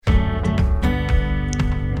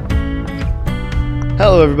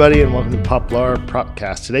Hello, everybody, and welcome to Poplar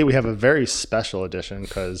Propcast. Today we have a very special edition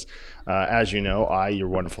because, as you know, I, your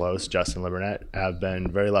wonderful host, Justin Libernette, have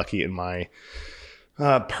been very lucky in my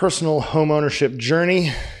personal homeownership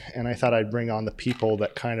journey, and I thought I'd bring on the people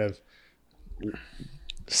that kind of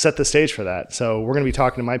set the stage for that. So we're going to be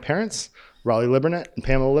talking to my parents, Raleigh Libernette and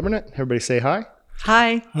Pamela Libernette. Everybody say hi.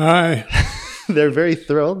 Hi. Hi. They're very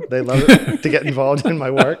thrilled. They love it to get involved in my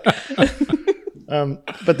work.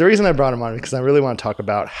 But the reason I brought them on is because I really want to talk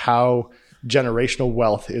about how generational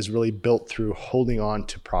wealth is really built through holding on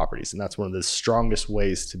to properties. And that's one of the strongest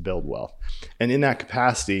ways to build wealth. And in that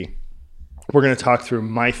capacity, we're going to talk through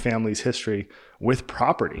my family's history with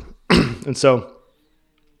property. And so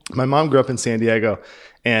my mom grew up in San Diego,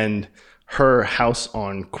 and her house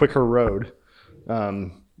on Quicker Road,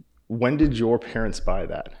 when did your parents buy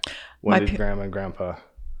that? When did Grandma and Grandpa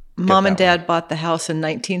Mom and Dad bought the house in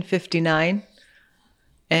 1959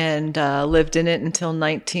 and lived in it until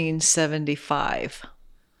 1975.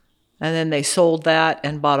 And then they sold that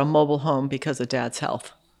and bought a mobile home because of Dad's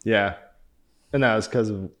health. Yeah. And that was because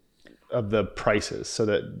of the prices, so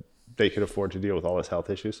that they could afford to deal with all his health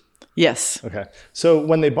issues? Yes. Okay. So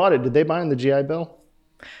when they bought it, did they buy it on the GI Bill?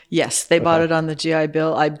 Yes, they bought it on the GI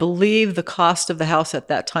Bill. I believe the cost of the house at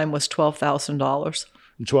that time was $12,000.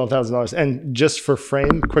 $12,000. And just for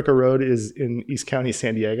frame, Quicker Road is in East County,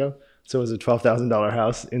 San Diego. So it was a $12,000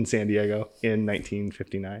 house in San Diego in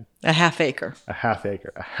 1959. A half acre. A half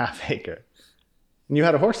acre. And you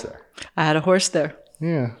had a horse there. I had a horse there.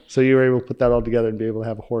 Yeah. So you were able to put that all together and be able to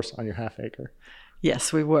have a horse on your half acre.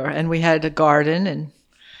 Yes, we were. And we had a garden. And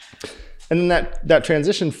then that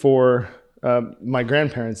transition for my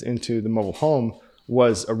grandparents into the mobile home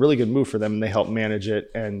was a really good move for them, and they helped manage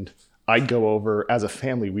it. And I'd go over, as a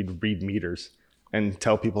family, we'd read meters and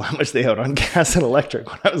tell people how much they owed on gas and electric.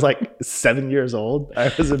 When I was like 7 years old,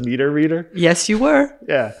 I was a meter reader. Yes, you were.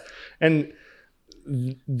 Yeah. And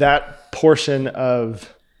that portion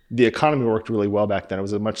of the economy worked really well back then. It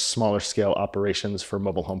was a much smaller scale operations for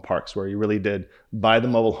mobile home parks, where you really did buy the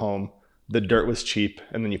mobile home, the dirt was cheap,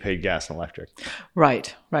 and then you paid gas and electric.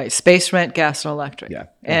 Right. Space rent, gas and electric. Yeah.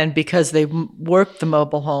 And because they worked the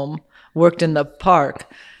mobile home, worked in the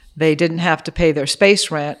park, they didn't have to pay their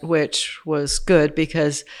space rent, which was good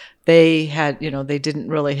because they had, they didn't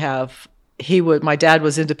really have, my dad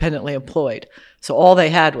was independently employed. So all they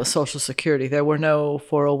had was Social Security. There were no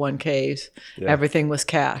 401ks. Yeah. Everything was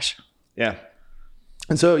cash. Yeah.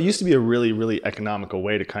 And so it used to be a really, really economical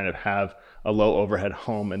way to kind of have a low overhead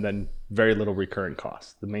home and then very little recurring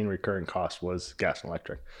costs. The main recurring cost was gas and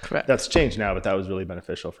electric. Correct. That's changed now, but that was really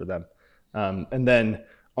beneficial for them. And then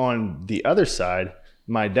on the other side,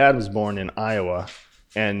 my dad was born in Iowa,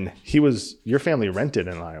 and your family rented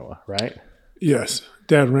in Iowa, right? Yes.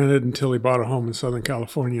 Dad rented until he bought a home in Southern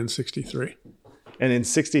California in 63. And in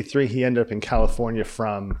 63, he ended up in California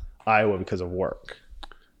from Iowa because of work.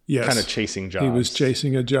 Yes. Kind of chasing jobs. He was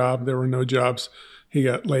chasing a job. There were no jobs. He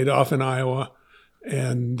got laid off in Iowa,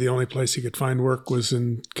 and the only place he could find work was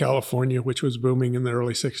in California, which was booming in the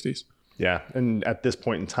early 60s. Yeah. And at this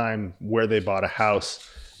point in time, where they bought a house,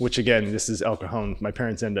 which again, this is El Cajon, my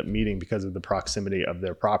parents ended up meeting because of the proximity of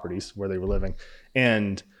their properties where they were living.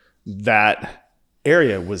 And that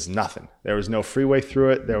area was nothing. There was no freeway through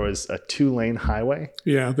it. There was a 2-lane highway.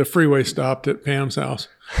 Yeah, the freeway stopped at Pam's house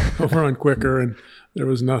over on Quicker, and there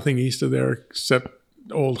was nothing east of there except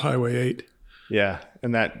old Highway 8. Yeah,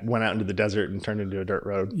 and that went out into the desert and turned into a dirt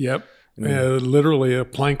road. Yep, literally a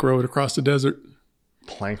plank road across the desert.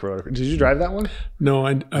 Plank road. Did you drive that one? No,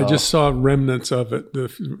 I just saw remnants of it,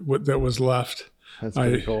 what that was left. That's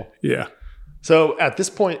pretty cool. Yeah. So at this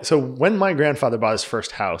point, when my grandfather bought his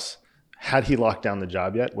first house, had he locked down the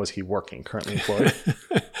job yet? Was he working, currently employed?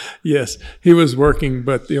 Yes, he was working,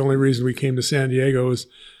 but the only reason we came to San Diego is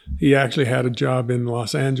he actually had a job in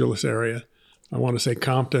Los Angeles area. I want to say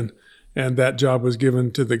Compton, and that job was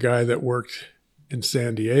given to the guy that worked in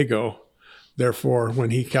San Diego. Therefore, when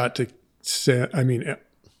he got to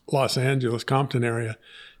Los Angeles, Compton area,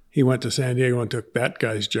 he went to San Diego and took that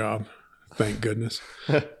guy's job. Thank goodness.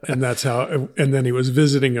 And that's how, and then he was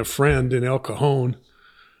visiting a friend in El Cajon,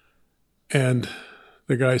 and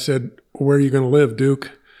the guy said, "Where are you going to live,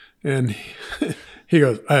 Duke?" And he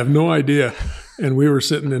goes, "I have no idea." And we were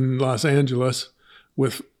sitting in Los Angeles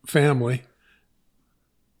with family.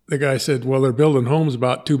 The guy said, "Well, they're building homes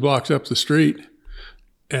about 2 blocks up the street."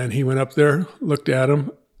 And he went up there, looked at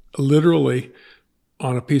them, literally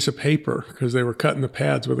on a piece of paper, because they were cutting the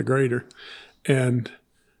pads with a grater. And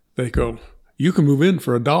they go, "You can move in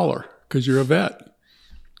for $1 because you're a vet."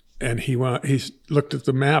 And he looked at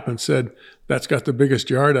the map and said, "That's got the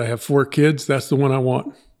biggest yard. I have 4 kids. That's the one I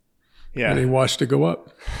want." Yeah. And he watched it go up.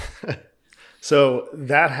 So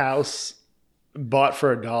that house bought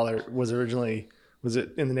for $1 was originally, was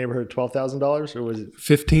it in the neighborhood of $12,000 or was it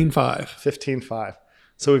 $15,500. $15,500?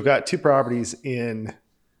 So we've got two properties in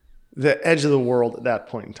the edge of the world at that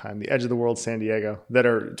point in time, the edge of the world, San Diego, that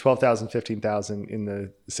are 12,000, 15,000 in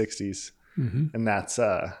the 60s. Mm-hmm. And that's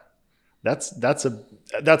a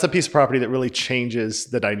piece of property that really changes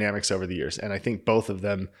the dynamics over the years. And I think both of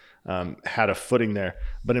them had a footing there.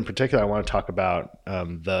 But in particular, I want to talk about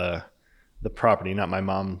the property, not my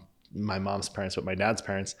mom's parents, but my dad's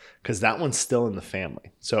parents, because that one's still in the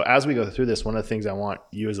family. So as we go through this, one of the things I want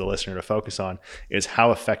you as a listener to focus on is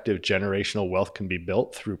how effective generational wealth can be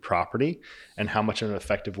built through property and how much of an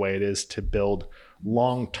effective way it is to build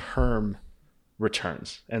long-term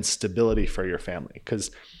returns and stability for your family. Because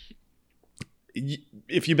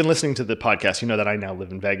if you've been listening to the podcast, you know that I now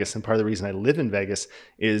live in Vegas. And part of the reason I live in Vegas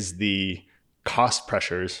is the cost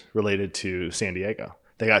pressures related to San Diego.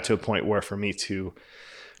 They got to a point where for me to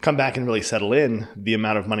come back and really settle in, the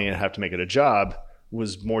amount of money I'd have to make at a job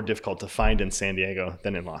was more difficult to find in San Diego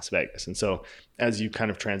than in Las Vegas. And so as you kind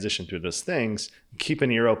of transition through those things, keep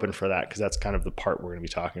an ear open for that, because that's kind of the part we're going to be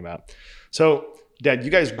talking about. So Dad,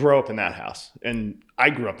 you guys grow up in that house, and I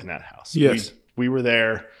grew up in that house. Yes. We were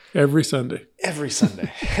there every Sunday. Every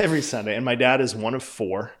Sunday. And my dad is one of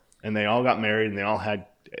four, and they all got married, and they all had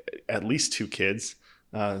at least two kids.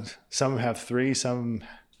 Some have three,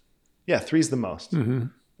 three's the most. Mm-hmm.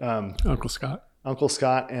 Uncle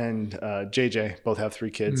Scott and JJ both have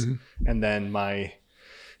three kids. Mm-hmm. And then my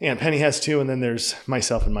Aunt Penny has two, and then there's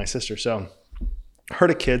myself and my sister. So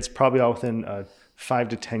herd of kids, probably all within 5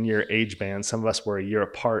 to 10 year age band. Some of us were a year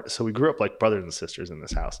apart. So we grew up like brothers and sisters in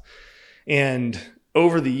this house. And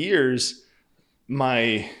over the years,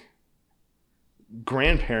 my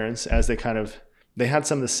grandparents, as they had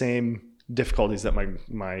some of the same difficulties that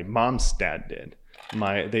my mom's dad did.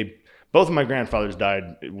 Both of my grandfathers died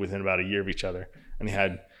within about a year of each other, and they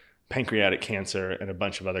had pancreatic cancer and a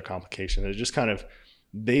bunch of other complications. It just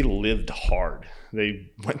they lived hard.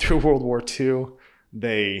 They went through World War II.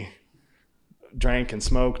 They drank and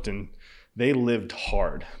smoked, and they lived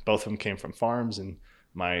hard. Both of them came from farms, and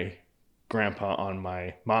my grandpa on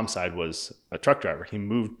my mom's side was a truck driver. He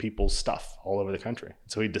moved people's stuff all over the country.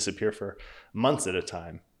 So he'd disappear for months at a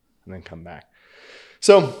time and then come back.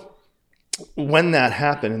 So when that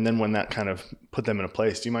happened, and then when that kind of put them in a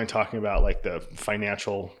place, do you mind talking about like the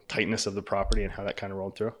financial tightness of the property and how that kind of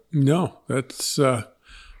rolled through? No, that's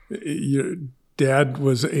your dad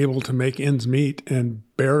was able to make ends meet, and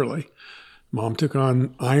barely. Mom took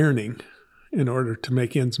on ironing in order to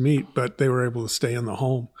make ends meet, but they were able to stay in the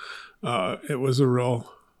home. It was a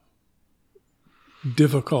real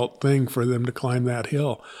difficult thing for them to climb that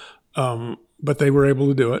hill. But they were able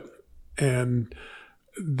to do it, and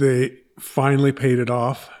they finally paid it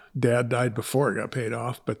off. Dad died before it got paid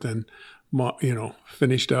off, but then,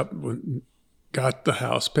 finished up, got the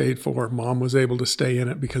house paid for. Mom was able to stay in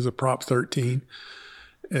it because of Prop 13.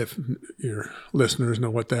 If your listeners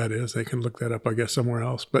know what that is, they can look that up, I guess, somewhere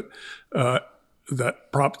else. But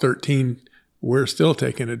that Prop 13, we're still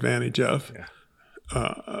taking advantage of.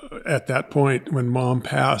 Yeah. At that point, when Mom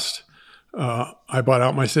passed, I bought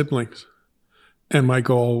out my siblings. And my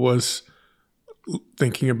goal was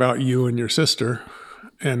thinking about you and your sister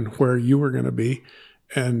and where you were going to be,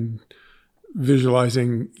 and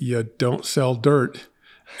visualizing you don't sell dirt.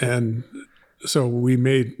 And so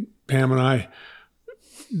Pam and I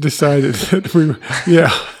decided that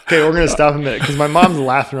Okay, we're going to stop a minute, because my mom's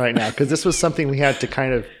laughing right now, because this was something we had to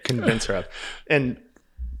kind of convince her of. And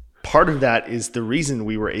part of that is the reason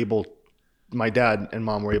my dad and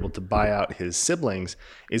mom were able to buy out his siblings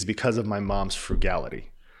is because of my mom's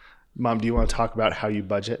frugality. Mom, do you want to talk about how you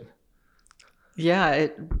budget? Yeah,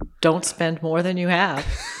 don't spend more than you have.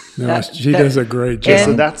 No, she does a great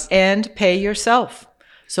job. And pay yourself.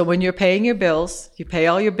 So when you're paying your bills, you pay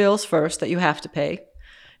all your bills first that you have to pay.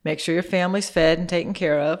 Make sure your family's fed and taken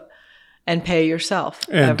care of, and pay yourself.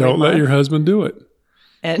 And don't let your husband do it.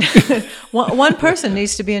 And one person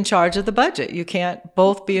needs to be in charge of the budget. You can't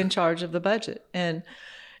both be in charge of the budget. And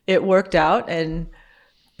it worked out. And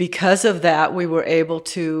because of that, we were able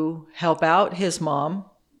to help out his mom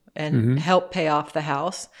and help pay off the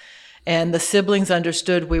house. And the siblings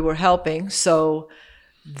understood we were helping. So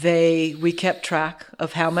we kept track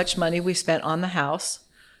of how much money we spent on the house.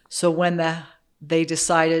 So when they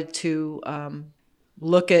decided to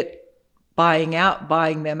look at buying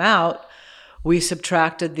them out, we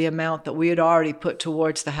subtracted the amount that we had already put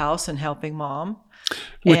towards the house and helping Mom.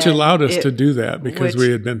 Which And allowed us to do that because which-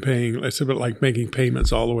 we had been paying, it's a bit like making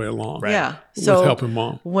payments all the way along. Right. Yeah. With So helping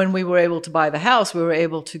Mom. when we were able to buy the house, we were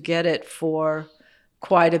able to get it for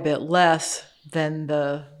quite a bit less than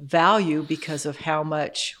the value because of how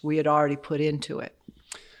much we had already put into it.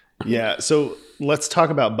 Yeah. So let's talk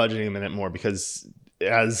about budgeting a minute more, because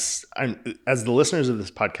as the listeners of this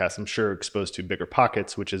podcast, I'm sure exposed to Bigger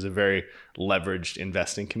Pockets, which is a very leveraged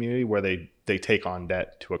investing community where they take on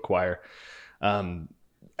debt to acquire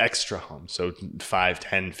extra homes. So 5,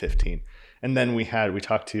 10, 15. And then we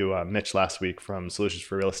talked to Mitch last week from Solutions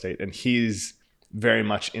for Real Estate, and he's very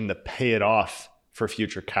much in the pay it off for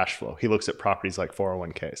future cash flow. He looks at properties like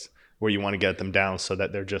 401ks where you want to get them down so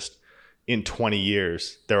that they're just in 20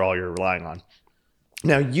 years, they're all you're relying on.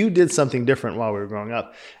 Now, you did something different while we were growing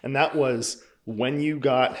up, and that was when you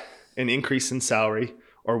got an increase in salary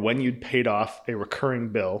or when you'd paid off a recurring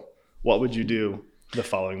bill, what would you do the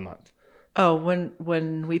following month? Oh,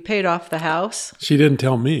 when we paid off the house, She didn't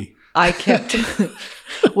tell me. I kept,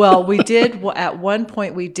 well, we did, at one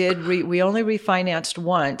point we only refinanced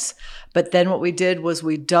once, but then what we did was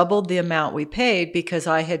we doubled the amount we paid because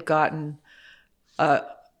I had gotten,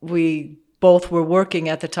 we both were working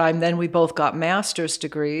at the time, then we both got master's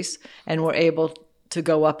degrees and were able to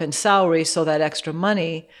go up in salary, so that extra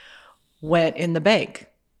money went in the bank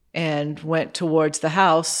and went towards the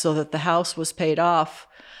house so that the house was paid off.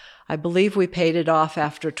 I believe we paid it off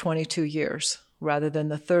after 22 years rather than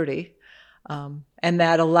the 30. And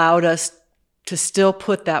that allowed us to still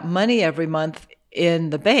put that money every month in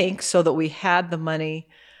the bank so that we had the money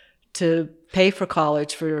to pay for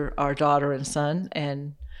college for our daughter and son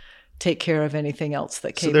and take care of anything else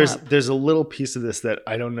that came up. There's a little piece of this that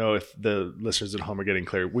I don't know if the listeners at home are getting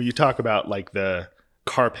clear. Will you talk about like the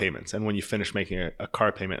car payments, and when you finish making a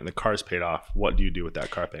car payment and the car's paid off, what do you do with that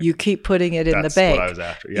car payment? You keep putting it in That's the bank. what I was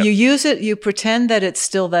after. Yep. You use it, you pretend that it's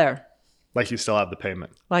still there. Like you still have the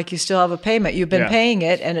payment. Like you still have a payment. You've been paying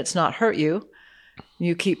it and it's not hurt you.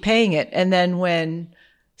 You keep paying it. And then when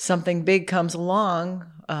something big comes along,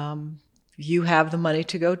 you have the money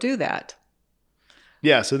to go do that.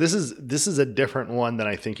 Yeah, so this is a different one than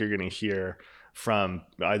I think you're going to hear from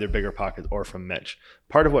either Bigger Pockets or from Mitch.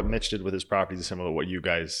 Part of what Mitch did with his properties is similar to what you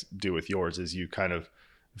guys do with yours. Is you kind of,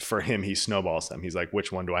 for him, he snowballs them. He's like,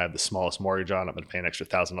 which one do I have the smallest mortgage on? I'm going to pay an extra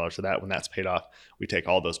 $1,000 for that. When that's paid off, we take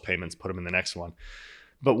all those payments, put them in the next one.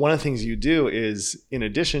 But one of the things you do is, in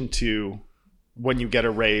addition to when you get a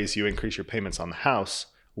raise, you increase your payments on the house.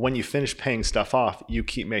 When you finish paying stuff off, you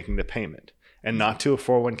keep making the payment, and not to a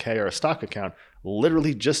 401k or a stock account,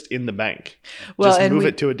 literally just in the bank. Well, just move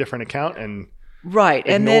it to a different account and right.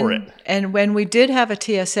 ignore it. And when we did have a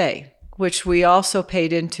TSA, which we also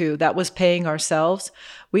paid into, that was paying ourselves.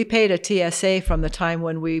 We paid a TSA from the time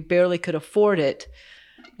when we barely could afford it,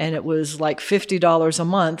 and it was like $50 a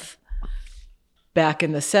month back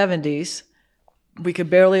in the 70s. We could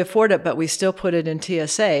barely afford it, but we still put it in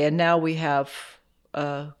TSA, and now we have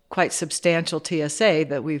a quite substantial TSA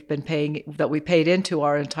that we've been paying, that we paid into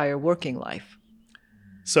our entire working life.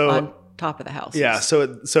 So on top of the house. Yeah. So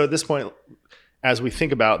at this point, as we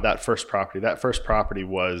think about that first property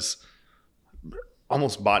was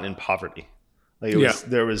almost bought in poverty. Like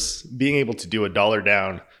there was being able to do $1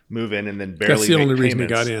 down, move in, and then barely That's the make only reason we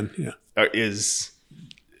payments got in. Yeah. Is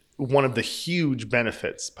one of the huge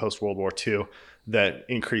benefits post World War II that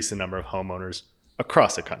increased the number of homeowners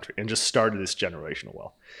across the country and just started this generational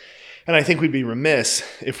wealth. And I think we'd be remiss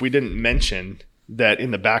if we didn't mention that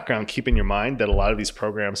in the background, keep in your mind that a lot of these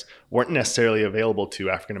programs weren't necessarily available to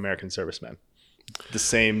African American servicemen. The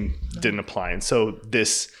same didn't apply. And so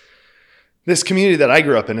this community that I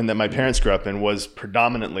grew up in and that my parents grew up in was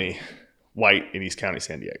predominantly white in East County,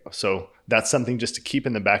 San Diego. So that's something just to keep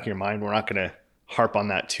in the back of your mind. We're not going to harp on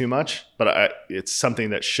that too much, but it's something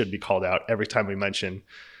that should be called out every time we mention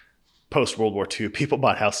post World War II. People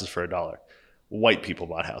bought houses for $1. White people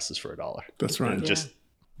bought houses for $1. That's right.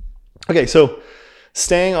 Okay, so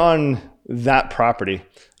staying on that property,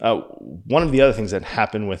 one of the other things that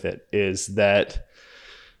happened with it is that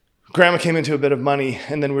Grandma came into a bit of money,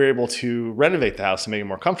 and then we were able to renovate the house and make it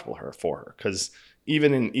more comfortable for her. Because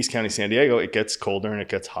even in East County, San Diego, it gets colder and it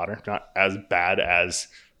gets hotter. Not as bad as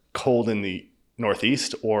cold in the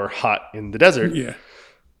Northeast or hot in the desert. Yeah.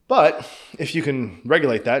 But if you can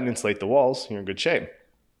regulate that and insulate the walls, you're in good shape.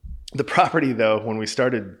 The property, though, when we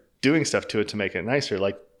started doing stuff to it to make it nicer,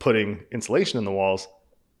 like putting insulation in the walls,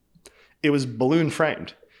 it was balloon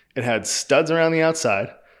framed. It had studs around the outside,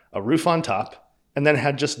 a roof on top, and then it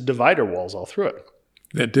had just divider walls all through it.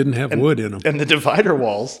 That didn't have wood in them. And the divider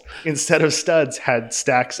walls, instead of studs, had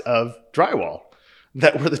stacks of drywall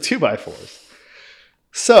that were the 2x4s.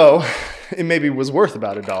 So it maybe was worth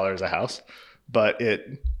about $1 as a house, but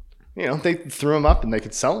they threw them up and they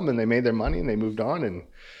could sell them and they made their money and they moved on. And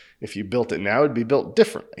if you built it now, it'd be built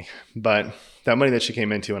differently. But that money that she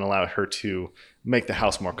came into and allowed her to make the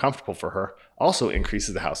house more comfortable for her also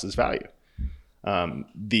increases the house's value.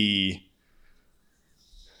 The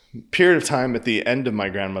period of time at the end of my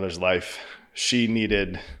grandmother's life, she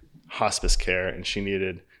needed hospice care and she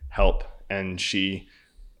needed help, and she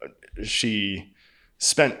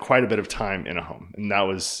spent quite a bit of time in a home, and that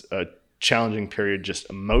was a challenging period just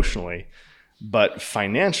emotionally. But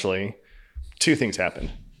financially, two things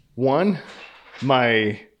happened. One,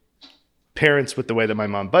 my parents, with the way that my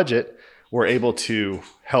mom budget, were able to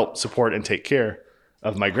help support and take care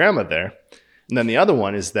of my grandma there. And then the other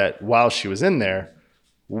one is that while she was in there,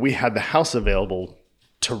 we had the house available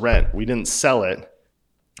to rent. We didn't sell it.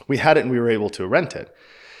 We had it and we were able to rent it.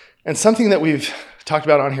 And something that we've talked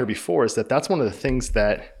about on here before is that that's one of the things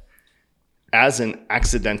that, as an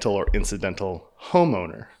accidental or incidental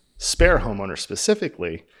homeowner, spare homeowner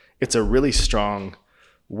specifically, it's a really strong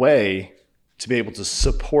way to be able to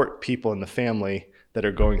support people in the family that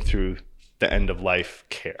are going through the end of life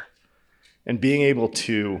care. And being able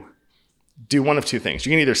to do one of two things.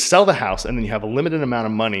 You can either sell the house and then you have a limited amount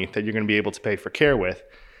of money that you're going to be able to pay for care with.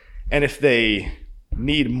 And if they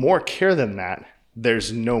need more care than that,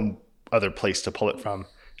 there's no other place to pull it from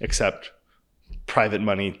except private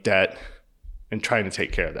money, debt, and trying to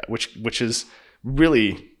take care of that, which is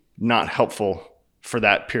really not helpful for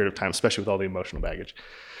that period of time, especially with all the emotional baggage.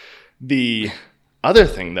 The other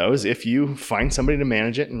thing, though, is if you find somebody to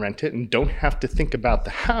manage it and rent it and don't have to think about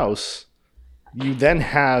the house, you then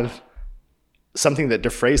have something that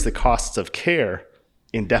defrays the costs of care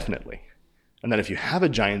indefinitely. And then if you have a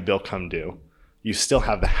giant bill come due, you still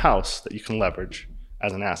have the house that you can leverage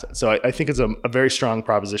as an asset. So I think it's a very strong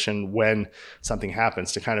proposition when something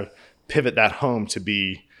happens to kind of pivot that home to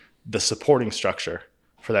be the supporting structure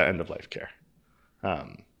for that end of life care.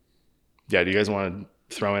 Do you guys want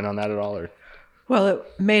to throw in on that at all? Or? Well,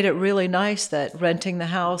 it made it really nice that renting the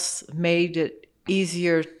house made it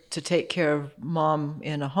easier to take care of Mom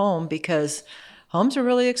in a home, because homes are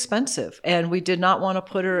really expensive. And we did not want to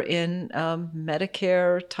put her in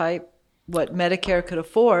Medicare type, what Medicare could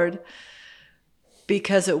afford,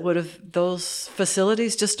 because those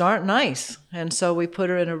facilities just aren't nice. And so we put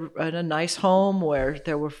her in a nice home where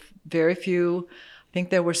there were very few, I think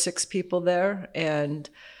there were 6 people there, and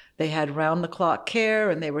they had round-the-clock care,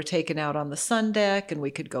 and they were taken out on the sun deck, and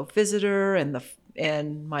we could go visit her.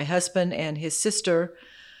 And my husband and his sister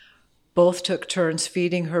both took turns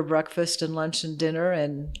feeding her breakfast and lunch and dinner,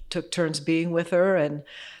 and took turns being with her. And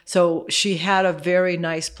so she had a very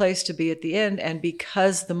nice place to be at the end. And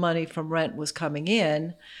because the money from rent was coming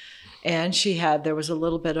in, and there was a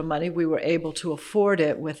little bit of money, we were able to afford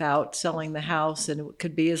it without selling the house, and it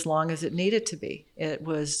could be as long as it needed to be. It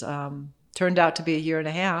was turned out to be 1.5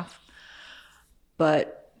 years,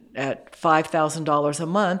 but at $5,000 a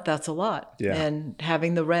month, that's a lot. Yeah. And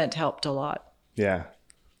having the rent helped a lot. Yeah.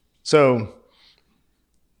 So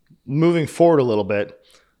moving forward a little bit,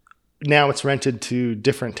 now it's rented to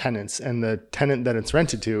different tenants, and the tenant that it's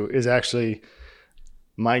rented to is actually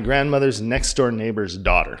my grandmother's next door neighbor's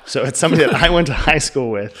daughter. So it's somebody that I went to high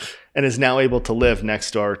school with and is now able to live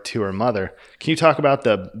next door to her mother. Can you talk about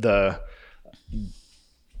the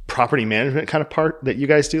property management kind of part that you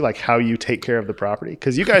guys do, like how you take care of the property?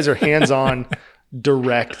 Because you guys are hands-on,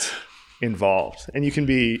 direct, involved, and you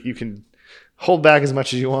can hold back as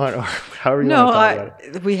much as you want, or however you want to talk about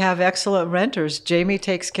it. We have excellent renters. Jamie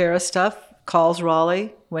takes care of stuff, calls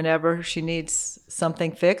Raleigh whenever she needs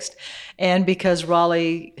something fixed. And because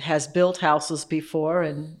Raleigh has built houses before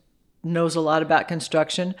and knows a lot about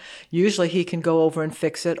construction, usually he can go over and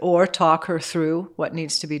fix it or talk her through what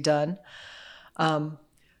needs to be done.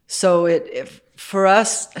 So for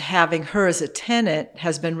us, having her as a tenant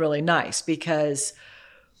has been really nice, because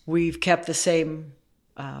we've kept the same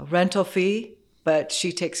rental fee, but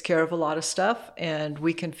she takes care of a lot of stuff, and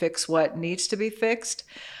we can fix what needs to be fixed.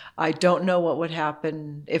 I don't know what would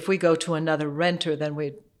happen if we go to another renter. Then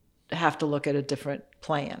we'd have to look at a different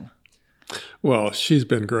plan. Well, she's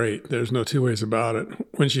been great. There's no two ways about it.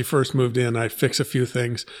 When she first moved in, I fixed a few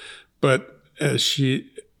things, but as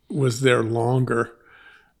she was there longer,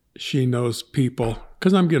 she knows people,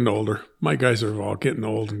 because I'm getting older. My guys are all getting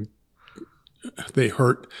old, and they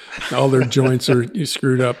hurt. All their joints are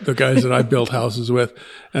screwed up, the guys that I built houses with,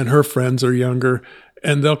 and her friends are younger,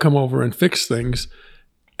 and they'll come over and fix things,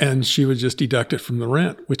 and she would just deduct it from the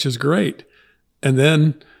rent, which is great. And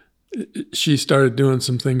then she started doing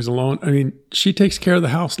some things alone. I mean, she takes care of the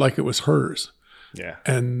house like it was hers. Yeah.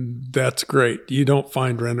 And that's great. You don't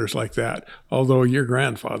find renters like that. Although your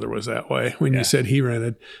grandfather was that way. When you said he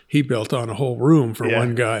rented, he built on a whole room for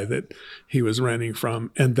one guy that he was renting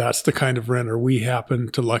from. And that's the kind of renter we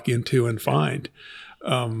happened to luck into and find.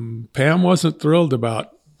 Pam wasn't thrilled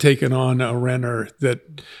about taking on a renter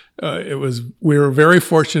that we were very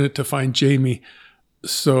fortunate to find Jamie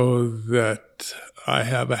so that I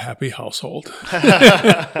have a happy household.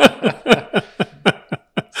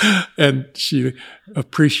 And she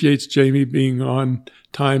appreciates Jamie being on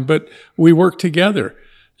time, but we work together.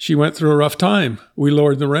 She went through a rough time. We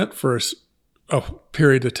lowered the rent for a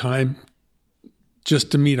period of time just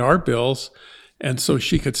to meet our bills. And so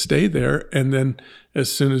she could stay there. And then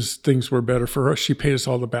as soon as things were better for her, she paid us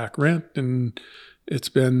all the back rent. And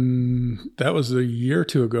that was a year or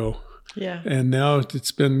two ago. Yeah. And now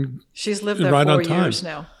it's been she's lived there right 4 on time. years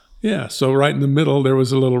now. Yeah. So right in the middle, there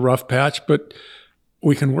was a little rough patch, but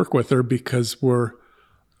we can work with her because we're,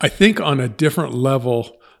 I think, on a different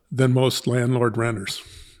level than most landlord renters.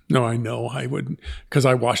 No, I know I wouldn't, because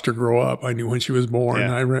I watched her grow up. I knew when she was born.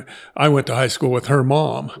 Yeah. I went to high school with her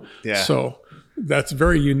mom. Yeah. So that's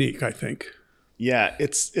very unique, I think. Yeah,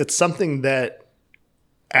 it's something that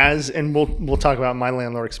and we'll talk about my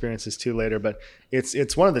landlord experiences too later, but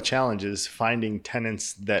it's one of the challenges finding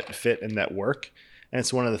tenants that fit and that work. And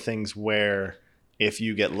it's one of the things where if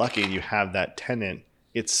you get lucky and you have that tenant,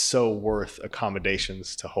 it's so worth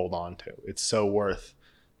accommodations to hold on to. It's so worth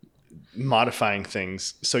modifying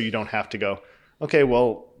things so you don't have to go, okay,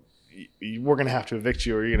 well, we're going to have to evict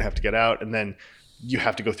you or you're going to have to get out. And then you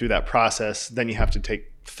have to go through that process. Then you have to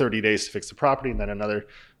take 30 days to fix the property and then another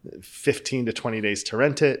 15 to 20 days to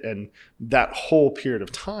rent it. And that whole period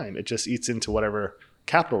of time, it just eats into whatever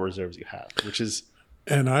capital reserves you have, which is...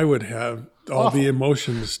 And I would have all awful. The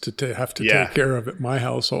emotions to have to take care of at my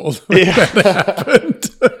household when that happened.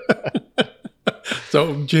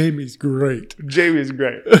 So Jamie's great. Jamie's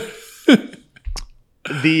great.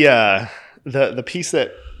 The piece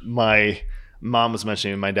that my mom was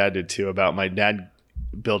mentioning, and my dad did too, about my dad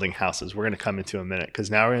building houses, we're going to come into in a minute, because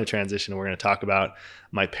now we're going to transition and we're going to talk about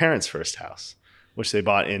my parents' first house, which they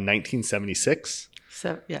bought in 1976.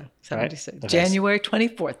 76. Right? January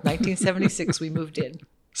 24th, 1976, we moved in.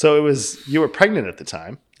 So you were pregnant at the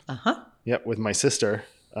time. Uh-huh. Yep, with my sister.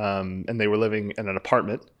 And they were living in an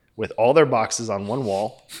apartment with all their boxes on one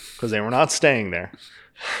wall because they were not staying there.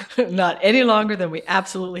 Not any longer than we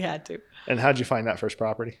absolutely had to. And how'd you find that first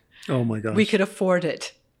property? Oh my gosh. We could afford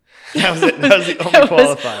it. That was it. That was the only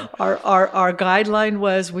qualifying. Our guideline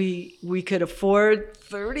was we could afford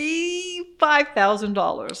 $35,000.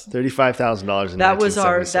 $35,000 in that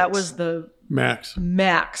 1976. That was the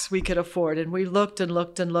max we could afford. And we looked and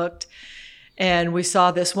looked and looked. And we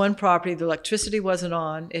saw this one property. The electricity wasn't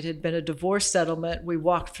on. It had been a divorce settlement. We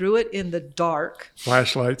walked through it in the dark.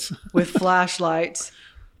 Flashlights. With flashlights.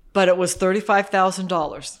 But it was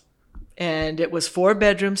 $35,000. And it was 4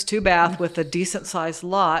 bedrooms, 2 bath with a decent sized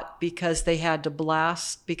lot because they had to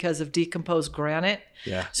blast because of decomposed granite.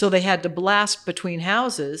 Yeah. So they had to blast between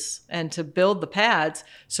houses and to build the pads.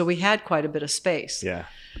 So we had quite a bit of space. Yeah.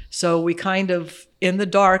 So we kind of, in the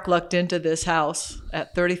dark, lucked into this house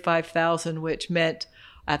at $35,000, which meant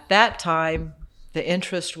at that time the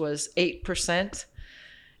interest was 8%.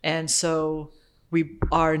 And so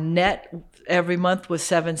our net every month was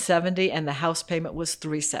 $770 and the house payment was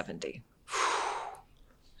 $370.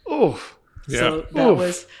 Oof. Yeah. So that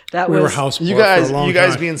we was were house poor you for a long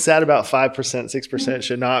guys time. being sad about 5%, 6%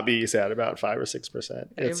 should not be sad about 5 or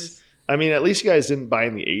 6%. I mean, at least you guys didn't buy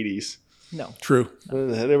in the 80s. No. True.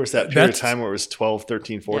 There was that period of time where it was 12,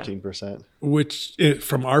 13, 14%. Which,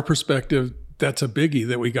 from our perspective, that's a biggie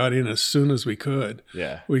that we got in as soon as we could.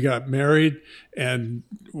 Yeah. We got married and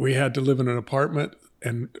we had to live in an apartment.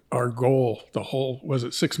 And our goal, was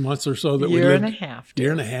it 6 months or so that we lived? Year and a half.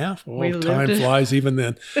 Year and a half? Oh, time flies even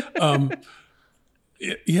then.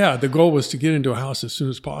 The goal was to get into a house as soon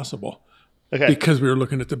as possible. Okay. Because we were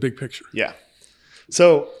looking at the big picture. Yeah.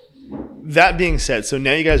 So that being said, so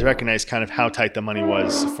now you guys recognize kind of how tight the money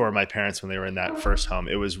was for my parents when they were in that first home.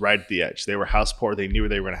 It was right at the edge. They were house poor. They knew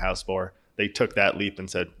they were in a house poor. They took that leap and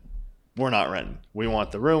said, we're not renting. We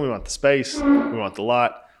want the room. We want the space. We want the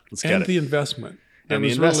lot. Let's get it. And the investment. That And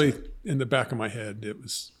was the investment. really in the back of my head. It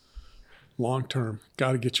was long term.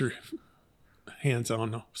 Got to get your hands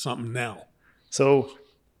on something now. So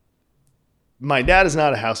my dad is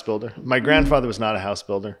not a house builder. My grandfather was not a house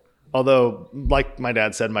builder. Although, like my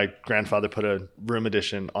dad said, my grandfather put a room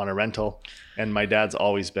addition on a rental. And my dad's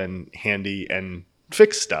always been handy and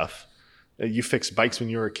fixed stuff. You fixed bikes when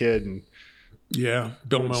you were a kid and Yeah,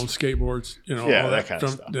 built my own skateboards, all that kind of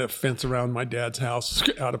from stuff. the fence around my dad's house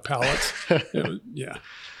out of pallets. Yeah.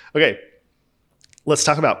 Okay, let's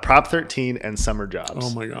talk about Prop 13 and summer jobs.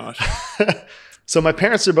 Oh my gosh. So my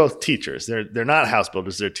parents are both teachers. They're not house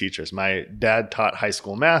builders, they're teachers. My dad taught high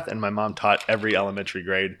school math and my mom taught every elementary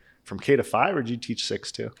grade from K to 5, or did you teach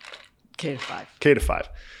 6 too? K to 5. K to 5.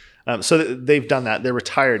 So they've done that. They're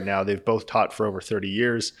retired now. They've both taught for over 30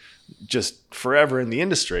 years, just forever in the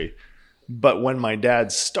industry. But when my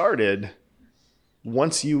dad started,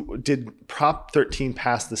 once you did Prop 13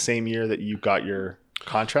 pass the same year that you got your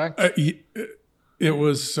contract? It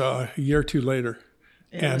was a year or two later.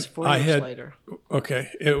 It was 4 years later.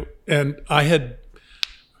 Okay. And I had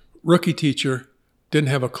rookie teacher, didn't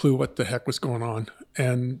have a clue what the heck was going on.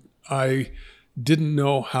 And I didn't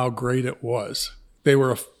know how great it was. There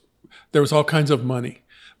was all kinds of money.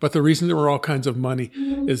 But the reason there were all kinds of money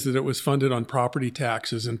is that it was funded on property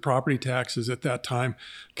taxes. And property taxes at that time,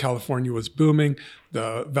 California was booming.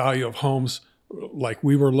 The value of homes, like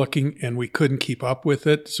we were looking, and we couldn't keep up with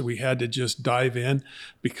it. So we had to just dive in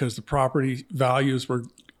because the property values were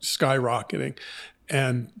skyrocketing.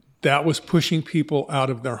 And that was pushing people out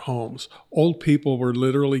of their homes. Old people were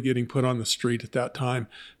literally getting put on the street at that time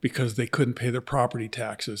because they couldn't pay their property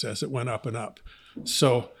taxes as it went up and up.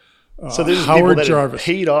 So there's Howard people that Jarvis had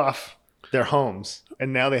paid off their homes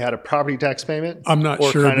and now they had a property tax payment? I'm not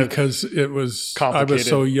or sure kind of because I was complicated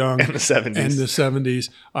so young in the 70s. In the 70s.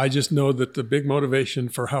 I just know that the big motivation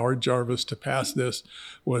for Howard Jarvis to pass this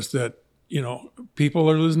was that, people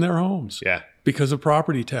are losing their homes because of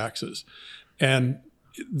property taxes. And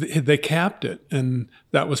they capped it. And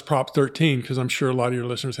that was Prop 13, because I'm sure a lot of your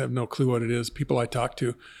listeners have no clue what it is. People I talk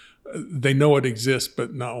to, they know it exists,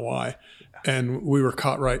 but not why. And we were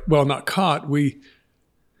caught not caught.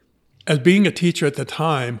 As being a teacher at the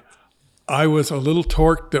time, I was a little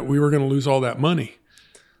torqued that we were going to lose all that money.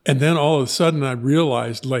 And then all of a sudden I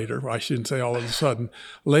realized later, I shouldn't say all of a sudden,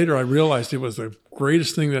 later I realized it was the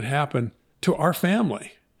greatest thing that happened to our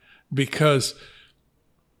family, because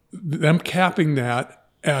them capping that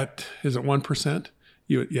at, is it 1%?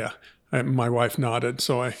 My wife nodded.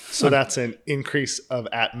 So that's an increase of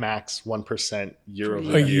at max 1% year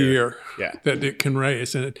over a year Yeah. that it can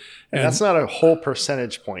raise. And that's not a whole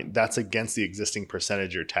percentage point. That's against the existing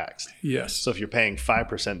percentage you're taxed. Yes. So if you're paying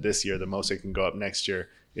 5% this year, the most it can go up next year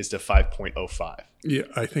is to 5.05. Yeah,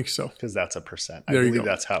 I think so. Because that's a percent. There I you believe go.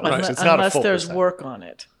 that's how it works. It's not a Unless full there's percent. work on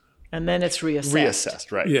it. And then it's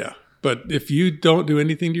reassessed. Right. Yeah. But if you don't do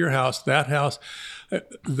anything to your house, that house,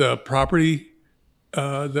 the property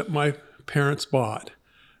that my parents bought,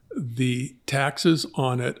 the taxes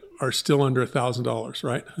on it are still under $1,000,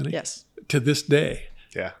 right, honey? Yes. To this day.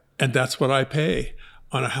 Yeah. And that's what I pay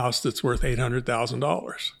on a house that's worth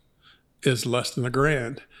 $800,000, is less than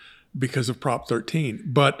 $1,000 because of Prop 13.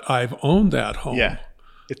 But I've owned that home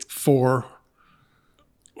for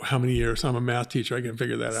how many years? I'm a math teacher. I can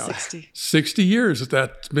figure that out. 60 years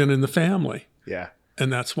that's been in the family. Yeah.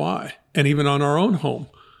 And that's why. And even on our own home,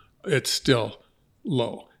 it's still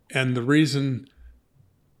low. And the reason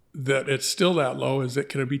that it's still that low is it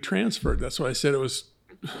can be transferred. That's why I said it was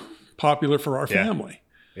popular for our family.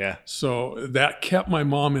 Yeah. So that kept my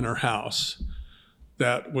mom in her house.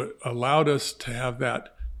 That allowed us to have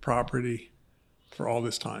that property for all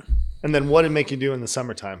this time. And then what did it make you do in the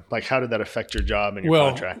summertime? Like, how did that affect your job and your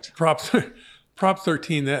contract? Prop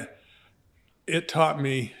 13, that it taught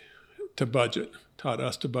us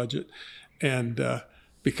to budget. And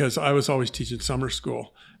because I was always teaching summer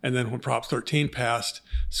school. And then when Prop 13 passed,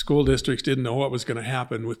 school districts didn't know what was going to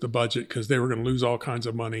happen with the budget because they were going to lose all kinds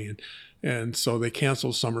of money. And so they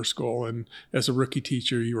canceled summer school. And as a rookie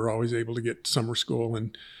teacher, you were always able to get summer school.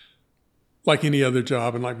 And like any other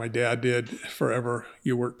job, and like my dad did forever,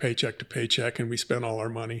 you work paycheck to paycheck, and we spent all our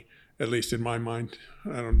money, at least in my mind.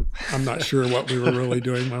 I'm not sure what we were really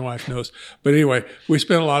doing. My wife knows. But anyway, we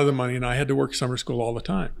spent a lot of the money, and I had to work summer school all the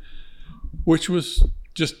time, which was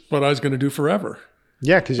just what I was going to do forever.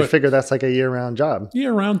 Yeah, because you figure that's like a year-round job.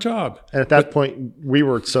 Year-round job. And at that point, we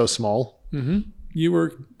were so small. Mm-hmm. You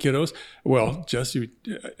were kiddos. Well, Jesse was.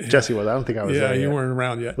 I don't think I was there yet. You weren't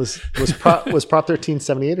around yet. Was Prop 13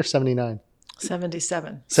 78 or 79?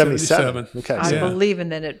 77. 77. Okay. I believe,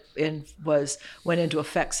 and then it went into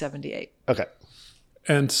effect 78. Okay.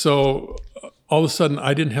 And so all of a sudden,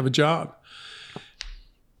 I didn't have a job.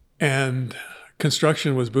 And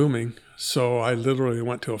construction was booming. So I literally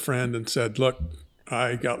went to a friend and said, look,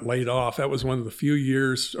 I got laid off. That was one of the few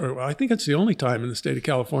years, or I think it's the only time in the state of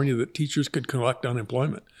California that teachers could collect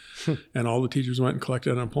unemployment. And all the teachers went and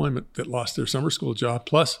collected unemployment that lost their summer school job.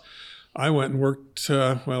 Plus, I went and worked.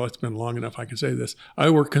 Well, it's been long enough I can say this. I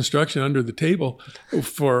worked construction under the table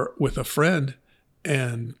with a friend,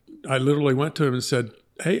 and I literally went to him and said,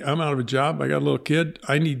 "Hey, I'm out of a job. I got a little kid.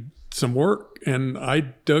 I need some work," and I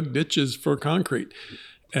dug ditches for concrete.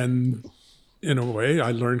 And in a way,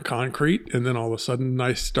 I learned concrete, and then all of a sudden,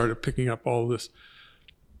 I started picking up all this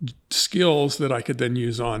skills that I could then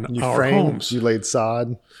use on You our framed, homes. you laid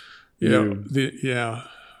sod.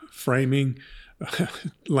 Framing,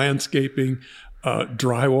 landscaping,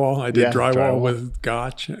 drywall. I did drywall with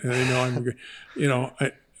Gotch. And,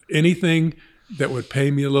 anything that would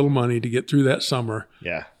pay me a little money to get through that summer.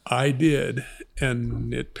 Yeah, I did,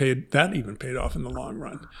 and it paid. That even paid off in the long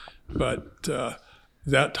run. But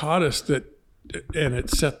that taught us that, and it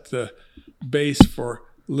set the base for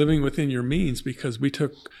living within your means, because we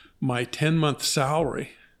took my 10-month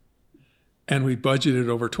salary and we budgeted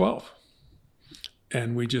over 12.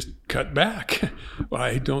 And we just cut back.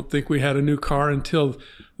 I don't think we had a new car until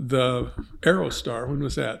the Aerostar. When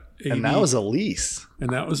was that? 80. and that was a lease.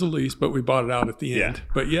 And that was a lease, but we bought it out at the end.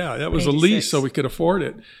 But yeah, that was 86. a lease, so we could afford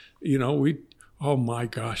it. Oh my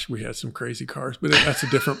gosh, we had some crazy cars, but that's a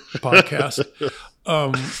different podcast.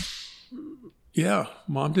 Yeah,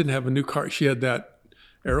 Mom didn't have a new car. She had that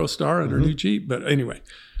Aerostar and her new Jeep. But anyway,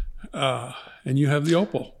 and you have the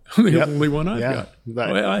Opal, the only one I've got.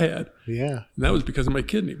 I had. Yeah. And that was because of my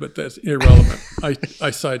kidney, but that's irrelevant.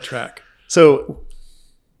 I sidetrack. So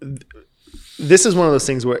this is one of those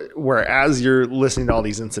things where as you're listening to all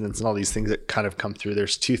these incidents and all these things that kind of come through,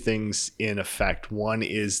 there's two things in effect. One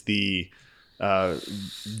is the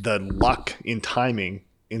luck in timing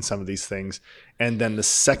in some of these things. And then the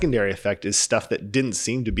secondary effect is stuff that didn't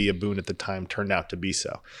seem to be a boon at the time turned out to be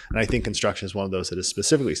so. And I think construction is one of those that is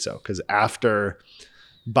specifically so, because after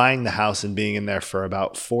buying the house and being in there for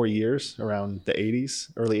about 4 years, around the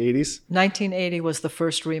 80s, early 80s. 1980 was the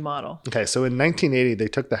first remodel. Okay, so in 1980, they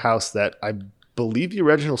took the house that I believe the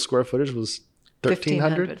original square footage was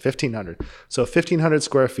 1,300? 1,500. So 1,500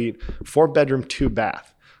 square feet, 4-bedroom,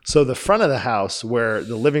 2-bath. So the front of the house, where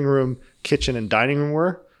the living room, kitchen, and dining room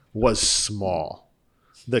were, was small.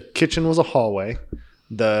 The kitchen was a hallway.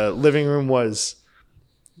 The living room was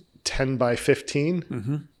 10 by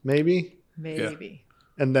 15, maybe. Maybe.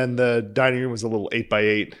 And then the dining room was a little 8 by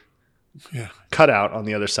 8 Yeah. cutout on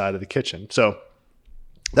the other side of the kitchen. So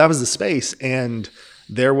that was the space. And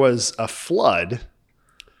there was a flood.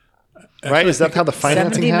 Right? Is that how the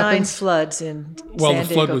financing 79 happens? floods in Well, San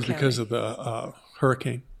the flood Diego was County. because of the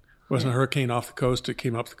hurricane. It wasn't a hurricane off the coast. It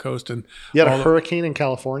came up the coast. And You had a hurricane in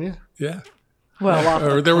California? yeah. Well, off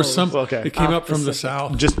Or the there was coast. some, Okay. it came Off up from the Pacific.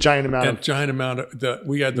 south. Just giant amount And of giant amount of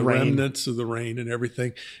we had the rain. remnants of the rain and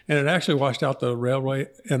everything, and it actually washed out the railway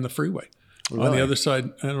and the freeway on Really? the other side.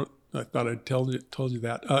 I thought I'd told you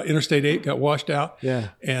that Interstate 8 got washed out. Yeah.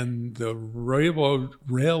 And the railroad,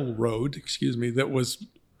 that was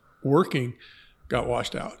working got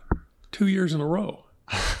washed out 2 years in a row.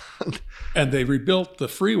 And they rebuilt the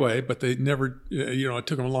freeway, but they never, it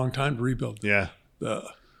took them a long time to rebuild the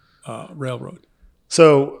railroad.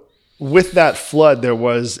 So with that flood, there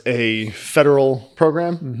was a federal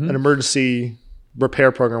program, an emergency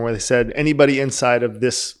repair program, where they said anybody inside of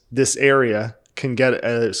this area can get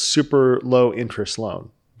a super low interest loan.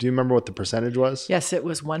 Do you remember what the percentage was? Yes, it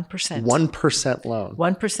was 1%. 1% loan.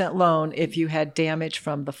 1% loan if you had damage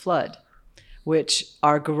from the flood, which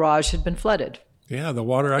our garage had been flooded. Yeah, the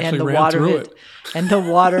water actually And the ran water through hit, it. and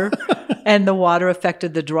the water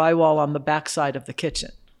affected the drywall on the backside of the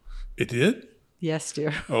kitchen. It did? Yes,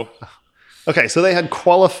 dear. Oh, Okay, so they had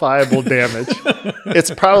qualifiable damage. It's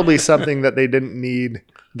probably something that they didn't need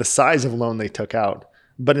the size of loan they took out.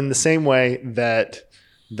 But in the same way that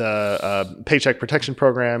the Paycheck Protection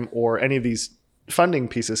Program or any of these funding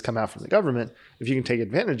pieces come out from the government, if you can take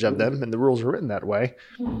advantage of them, and the rules are written that way,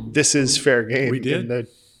 this is fair game We did. in the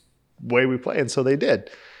way we play. And so they did.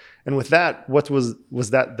 And with that, what was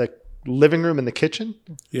that the living room and the kitchen?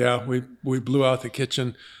 yeah, we blew out the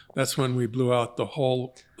kitchen. That's when we blew out the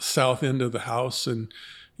whole south end of the house, and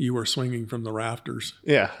you were swinging from the rafters,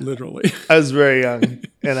 Yeah. literally. I was very young,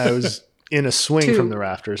 and I was in a swing Two. from the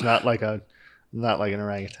rafters, not like an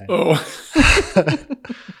orangutan. Oh,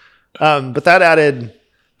 But that added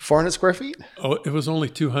 400 square feet. it was only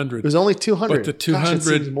 200. It was only 200. But the Gosh, it 200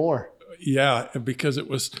 seems more. Yeah, because it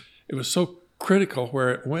was so critical where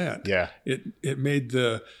it went. Yeah. It made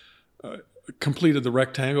completed the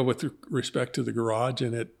rectangle with respect to the garage,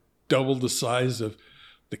 and it doubled the size of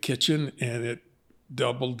the kitchen, and it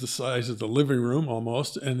doubled the size of the living room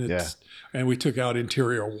almost. And and we took out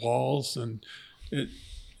interior walls, and it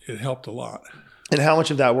helped a lot. And how much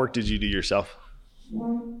of that work did you do yourself?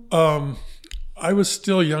 I was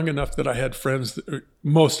still young enough that I had friends,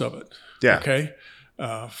 most of it. Yeah. Okay.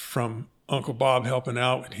 From Uncle Bob helping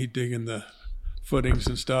out when he'd dig in the footings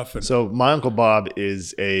and stuff. And So my Uncle Bob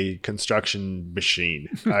is a construction machine.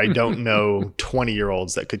 I don't know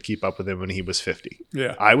 20-year-olds that could keep up with him when he was 50.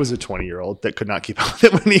 yeah. I was a 20-year-old that could not keep up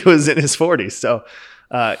with him when he was in his 40s. So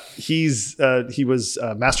he was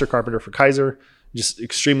a master carpenter for Kaiser, just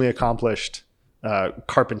extremely accomplished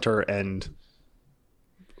carpenter and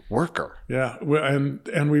worker. Yeah,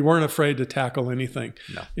 and we weren't afraid to tackle anything.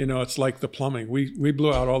 No. You know, it's like the plumbing. We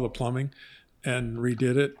blew out all the plumbing and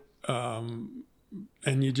redid it,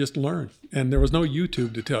 and you just learn. And there was no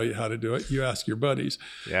YouTube to tell you how to do it. You ask your buddies.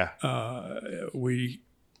 Yeah.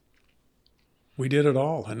 We did it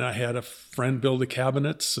all, and I had a friend build the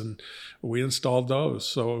cabinets, and we installed those.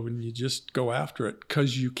 So when you just go after it,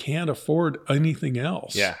 because you can't afford anything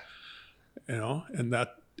else. Yeah. You know, and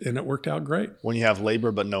it worked out great. When you have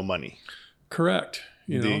labor but no money. Correct.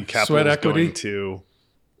 You The know, capital sweat is equity. going to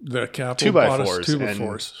The capital bought us 2x4s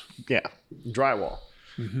 2x4s. yeah, drywall.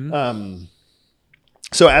 Mm-hmm.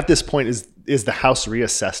 So at this point, is the house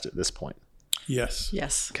reassessed at this point? Yes.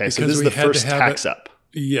 Yes. Okay, so Because this is we the had to first have tax it- up.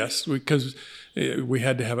 Yes, because we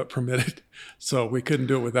had to have it permitted, so we couldn't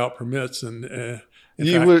do it without permits. And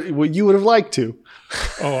You would have liked to.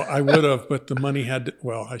 I would have, but the money had to.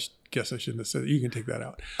 Well, guess I shouldn't have said it. You can take that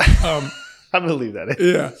out. I'm gonna leave that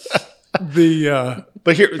in. Yeah.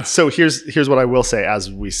 But here's what I will say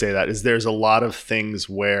as we say that is there's a lot of things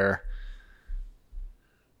where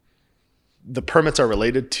the permits are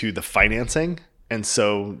related to the financing. And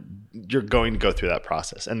so you're going to go through that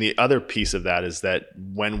process. And the other piece of that is that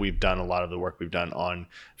when we've done a lot of the work we've done on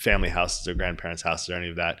family houses or grandparents' houses or any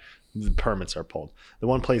of that, the permits are pulled. The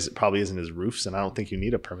one place it probably isn't is roofs, and I don't think you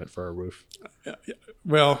need a permit for a roof.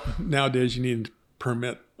 Well, nowadays you need a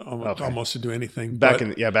permit almost to do anything. Back in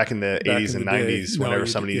the 80s and in the day, 90s, no, whenever you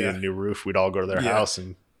somebody did- needed a new roof, we'd all go to their Yeah. house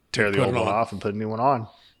and tear the put old it one on. off and put a new one on.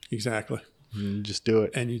 Exactly. And just do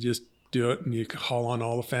it. And you just do it, and you haul on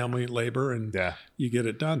all the family labor, and Yeah. you get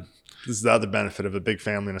it done. This is the other benefit of a big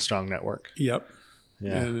family and a strong network. Yep.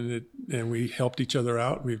 Yeah. And we helped each other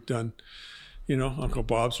out. We've done, Uncle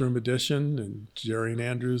Bob's room addition, and Jerry and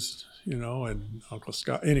Andrew's, and Uncle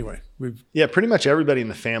Scott. Anyway, Yeah, pretty much everybody in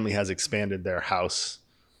the family has expanded their house,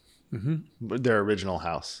 Mm-hmm. their original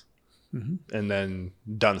house, Mm-hmm. and then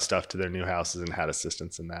done stuff to their new houses and had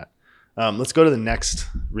assistance in that. Let's go to the next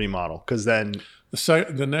remodel, because then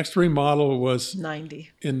the next remodel was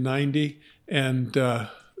 90. in 90, and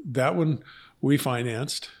that one we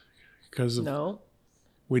financed because No.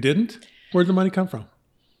 we didn't. Where'd the money come from?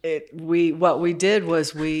 What we did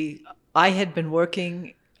was I had been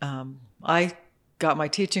working, I got my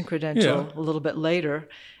teaching credential Yeah. a little bit later,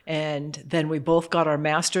 and then we both got our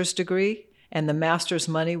master's degree, and the master's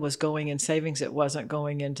money was going in savings. It wasn't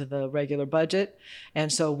going into the regular budget.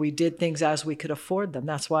 And so we did things as we could afford them.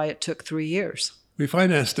 That's why it took 3 years. We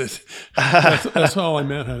financed it. That's all I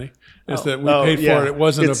meant, honey. Is that we paid yeah. for it. It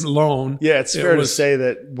wasn't a loan. Yeah, it's It fair to was- say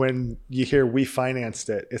that when you hear we financed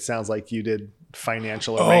it, it sounds like you did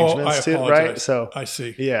financial Oh, arrangements I too, apologize. right? So I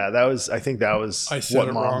see. yeah, I think that was I said what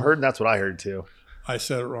it Mom wrong. heard, and that's what I heard too. I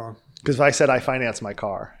said it wrong. Because if I said I financed my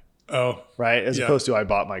car, Oh, right, as Yeah. opposed to I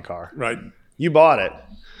bought my car, right. you bought it,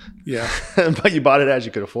 Yeah, but you bought it as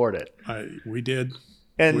you could afford it. we did.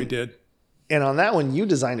 And We did. And on that one, you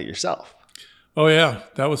designed it yourself. Oh yeah,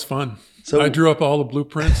 that was fun. So- I drew up all the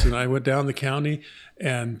blueprints, and I went down the county,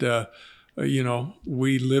 and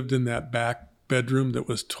we lived in that back bedroom that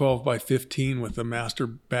was 12 by 15 with a master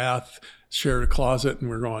bath, shared a closet, and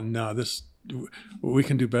we're going, no, we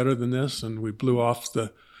can do better than this. And we blew off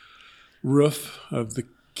the roof of the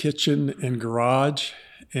kitchen and garage,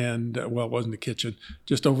 and it wasn't the kitchen,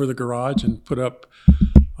 just over the garage, and put up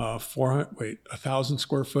 1,000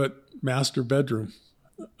 square foot master bedroom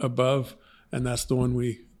above. And that's the one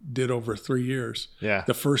we did over 3 years. Yeah.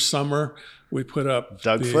 The first summer we put up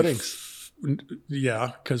Dug footings.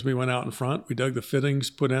 Yeah, because we went out in front. We dug the fittings,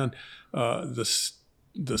 put in the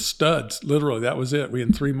studs. Literally, that was it.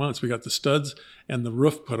 In 3 months, we got the studs and the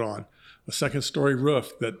roof put on. A second story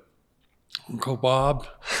roof that Uncle Bob,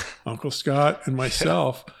 Uncle Scott, and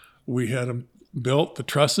myself, we had them built, the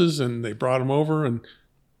trusses, and they brought them over. And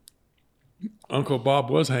Uncle Bob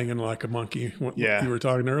was hanging like a monkey. Yeah. You were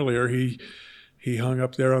talking earlier. He hung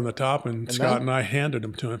up there on the top, and Scott and I handed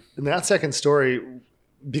them to him. And that second story,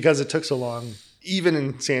 because it took so long, even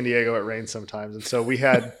in San Diego, it rained sometimes. And so we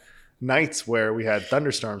had nights where we had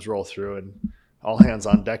thunderstorms roll through and all hands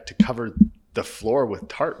on deck to cover the floor with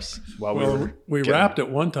tarps while we getting- wrapped it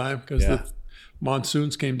one time because Yeah. the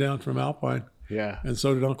monsoons came down from Alpine, Yeah. and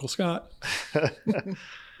so did Uncle Scott.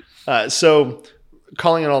 So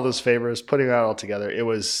calling in all those favors, putting that all together, it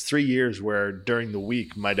was 3 years where during the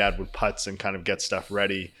week, my dad would putz and kind of get stuff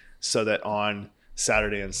ready so that on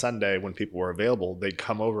Saturday and Sunday when people were available, they'd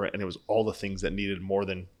come over and it was all the things that needed more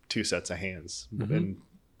than 2 sets of hands. Mm-hmm. And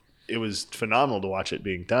it was phenomenal to watch it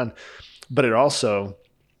being done. But it also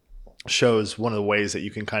shows one of the ways that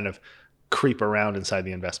you can kind of creep around inside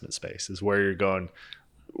the investment space is where you're going,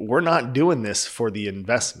 we're not doing this for the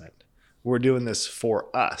investment. We're doing this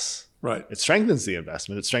for us. Right. It strengthens the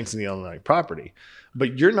investment. It strengthens the underlying property.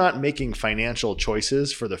 But you're not making financial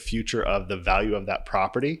choices for the future of the value of that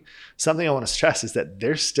property. Something I want to stress is that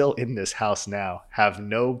they're still in this house now, have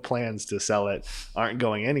no plans to sell it, aren't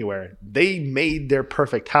going anywhere. They made their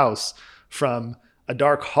perfect house from a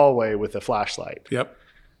dark hallway with a flashlight. Yep.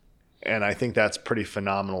 And I think that's pretty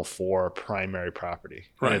phenomenal for primary property.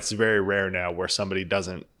 Right. And it's very rare now where somebody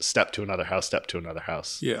doesn't step to another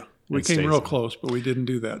house. Yeah. We came real close, but we didn't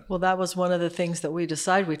do that. Well, that was one of the things that we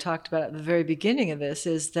talked about at the very beginning of this,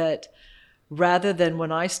 is that rather than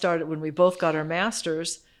when we both got our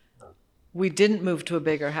masters, we didn't move to a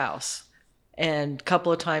bigger house. And a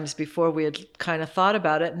couple of times before we had kind of thought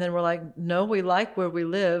about it, and then we're like, no, we like where we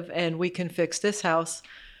live and we can fix this house.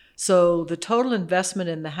 So the total investment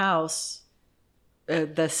in the house,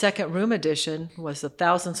 the second room addition, was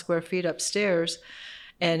 1,000 square feet upstairs,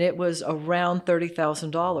 and it was around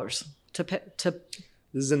 $30,000 to. This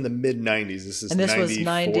is in the mid 90s. This is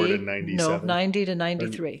 90 to 97. No, 90 to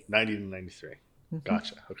 93. 90 to 93. Mm-hmm.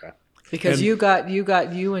 Gotcha. Okay. Because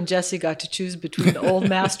you and Jesse got to choose between the old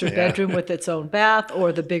master bedroom with its own bath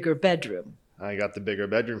or the bigger bedroom. I got the bigger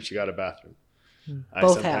bedroom. She got a bathroom. I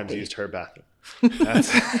Both sometimes happy. used her bathroom.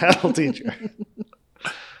 That'll teach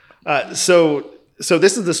her. So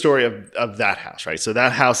this is the story of that house, right? So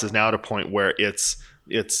that house is now at a point where it's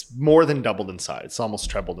more than doubled in size. It's almost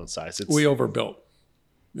trebled in size. We overbuilt.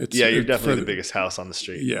 You're definitely the biggest house on the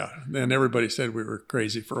street. Yeah, and everybody said we were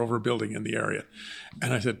crazy for overbuilding in the area.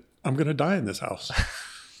 And I said, I'm going to die in this house.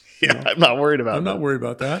 I'm not worried about that. I'm not worried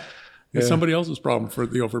about that. It's somebody else's problem for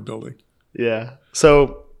the overbuilding. Yeah.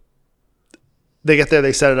 So they get there,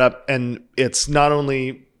 they set it up, and it's not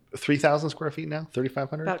only 3,000 square feet now,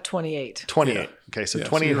 3,500? About 28. 28. Yeah. Okay, so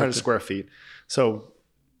 2,800 square feet. So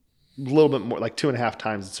a little bit more, like 2.5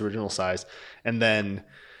 times its original size. And then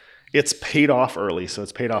it's paid off early, so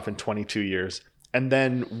it's paid off in 22 years. And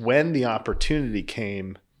then when the opportunity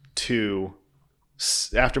came to,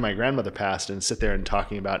 after my grandmother passed, and sit there and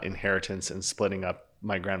talking about inheritance and splitting up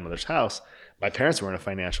my grandmother's house, my parents were in a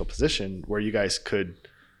financial position where you guys could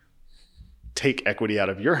take equity out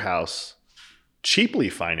of your house, cheaply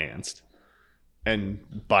financed,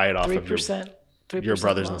 and buy it off 3%, of your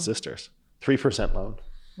brothers and sisters. 3% loan.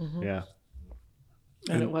 Mm-hmm. Yeah.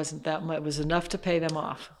 And it wasn't that much. It was enough to pay them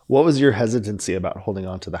off. What was your hesitancy about holding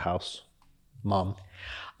on to the house, Mom?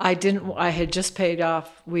 I had just paid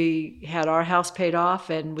off. We had our house paid off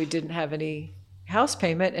and we didn't have any house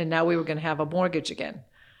payment, and now we were going to have a mortgage again.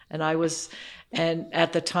 And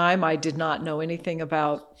at the time I did not know anything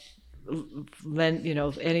about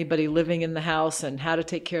anybody living in the house and how to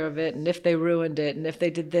take care of it, and if they ruined it, and if they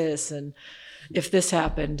did this, and if this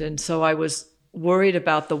happened. And so I was worried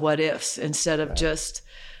about the what ifs instead of just,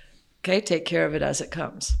 take care of it as it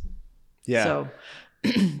comes. Yeah. So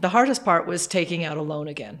the hardest part was taking out a loan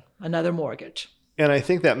again, another mortgage. And I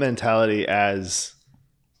think that mentality, as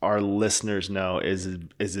our listeners know,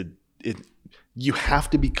 you have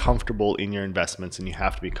to be comfortable in your investments and you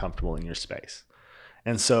have to be comfortable in your space.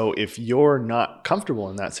 And so if you're not comfortable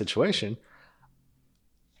in that situation,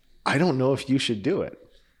 I don't know if you should do it.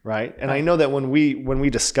 Right. And I know that when we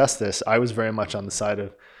discussed this, I was very much on the side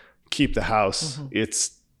of keep the house. Mm-hmm.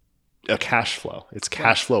 It's a cash flow. It's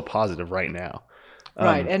cash flow positive right now.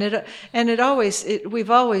 Right. We've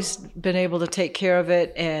always been able to take care of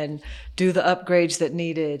it and do the upgrades that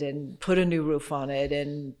needed and put a new roof on it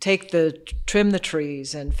and trim the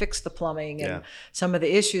trees and fix the plumbing and some of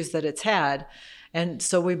the issues that it's had. And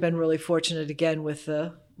so we've been really fortunate again with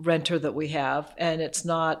the renter that we have, and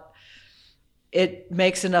it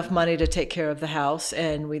makes enough money to take care of the house,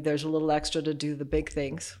 and there's a little extra to do the big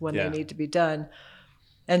things when they need to be done.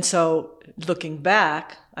 And so looking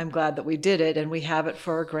back, I'm glad that we did it, and we have it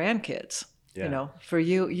for our grandkids. Yeah. For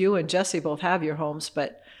you and Jesse both have your homes,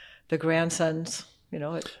 but the grandsons,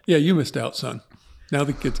 you missed out, son. Now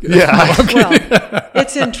the kids get well,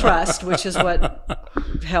 it's in trust, which is what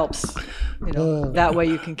helps. That way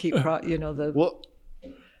you can keep Well,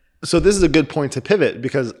 so this is a good point to pivot,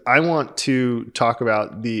 because I want to talk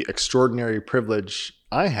about the extraordinary privilege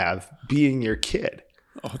I have being your kid.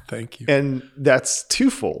 Oh, thank you. And that's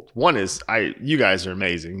twofold. One is you guys are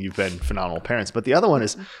amazing. You've been phenomenal parents. But the other one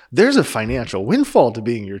is there's a financial windfall to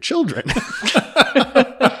being your children.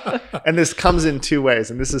 And this comes in two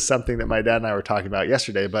ways. And this is something that my dad and I were talking about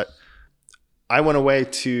yesterday. But I went away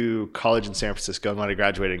to college in San Francisco. And when I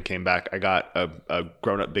graduated and came back, I got a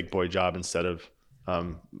grown-up big boy job instead of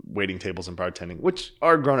waiting tables and bartending, which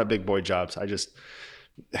are grown-up big boy jobs. I just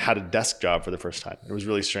had a desk job for the first time. It was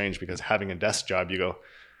really strange because having a desk job, you go,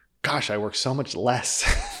 gosh, I work so much less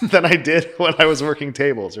than I did when I was working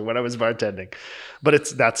tables or when I was bartending.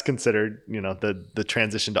 But that's considered, the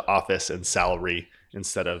transition to office and salary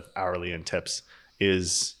instead of hourly and tips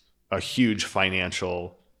is a huge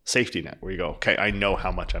financial safety net where you go, okay, I know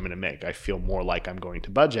how much I'm going to make. I feel more like I'm going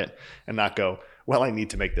to budget and not go, well, I need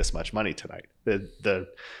to make this much money tonight. The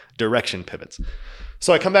direction pivots.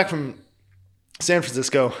 So I come back from San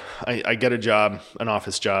Francisco, I get a job, an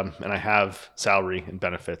office job, and I have salary and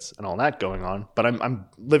benefits and all that going on. But I'm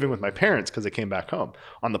living with my parents because I came back home.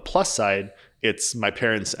 On the plus side, it's my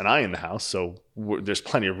parents and I in the house, so there's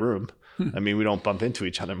plenty of room. I mean, we don't bump into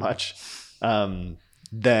each other much.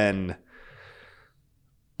 Then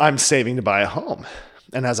I'm saving to buy a home.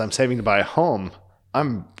 And as I'm saving to buy a home,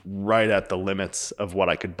 I'm right at the limits of what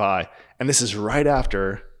I could buy. And this is right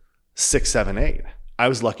after 6, 7, 8. I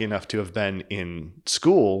was lucky enough to have been in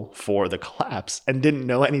school for the collapse and didn't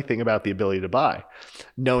know anything about the ability to buy.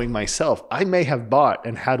 Knowing myself, I may have bought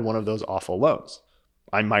and had one of those awful loans.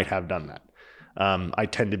 I might have done that. I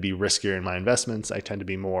tend to be riskier in my investments. I tend to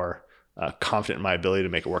be more confident in my ability to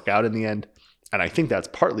make it work out in the end. And I think that's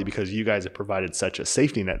partly because you guys have provided such a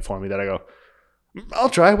safety net for me that I go, I'll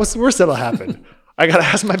try. What's the worst that'll happen? I got to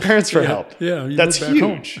ask my parents for help. Yeah, that's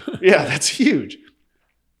huge. Yeah, that's huge.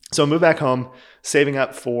 So I moved back home, saving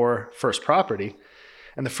up for first property.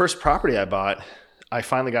 And the first property I bought, I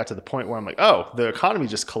finally got to the point where I'm like, oh, the economy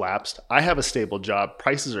just collapsed. I have a stable job.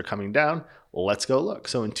 Prices are coming down. Let's go look.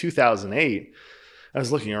 So in 2008, I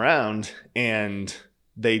was looking around and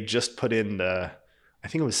they just put in I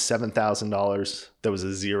think it was $7,000. There was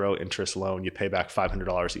a 0 interest loan. You pay back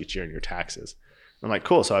 $500 each year in your taxes. I'm like,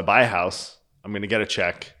 cool. So I buy a house. I'm going to get a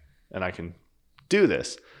check and I can do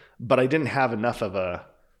this. But I didn't have enough of a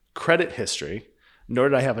credit history, nor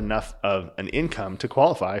did I have enough of an income to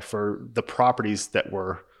qualify for the properties that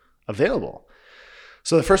were available.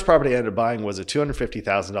 So the first property I ended up buying was a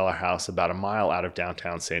 $250,000 house about a mile out of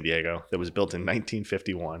downtown San Diego that was built in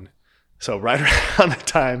 1951. So right around the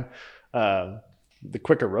time the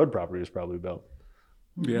Quicker Road property was probably built.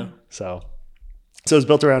 Yeah. So it was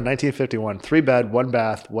built around 1951, 3-bed,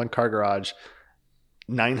 1-bath, 1-car garage,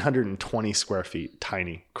 920 square feet,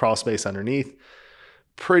 tiny, crawl space underneath.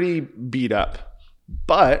 Pretty beat up,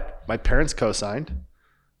 but my parents co-signed.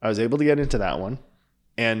 I was able to get into that one,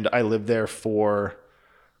 and I lived there for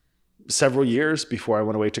several years before I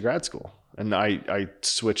went away to grad school. And I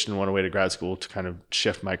switched and went away to grad school to kind of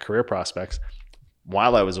shift my career prospects.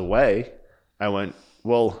 While I was away, I went,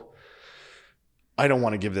 well, I don't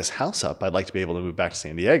want to give this house up. I'd like to be able to move back to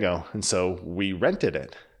San Diego. And so we rented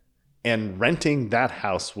it. And renting that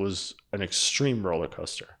house was an extreme roller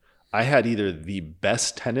coaster. I had either the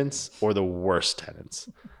best tenants or the worst tenants.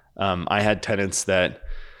 I had tenants that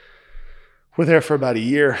were there for about a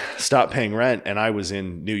year, stopped paying rent, and I was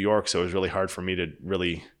in New York, so it was really hard for me to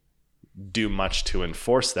really do much to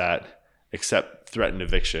enforce that except threaten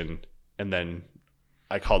eviction. And then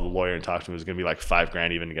I called the lawyer and talked to him. It was going to be like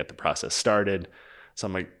 $5,000 even to get the process started. So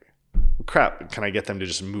I'm like, crap, can I get them to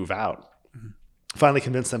just move out? Mm-hmm. Finally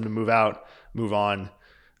convinced them to move out, move on.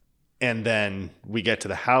 And then we get to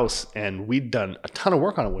the house and we'd done a ton of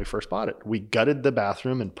work on it when we first bought it. We gutted the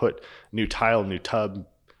bathroom and put new tile, new tub.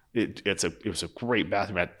 It was a great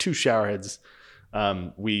bathroom. It had 2 shower heads.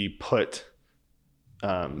 We put,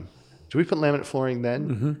 did we put laminate flooring then?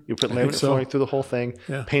 Mm-hmm. You put laminate flooring through the whole thing,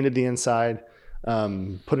 painted the inside,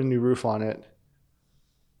 put a new roof on it.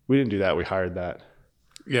 We didn't do that. We hired that.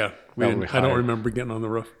 Yeah. I don't remember getting on the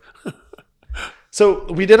roof.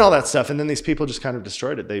 So we did all that stuff, and then these people just kind of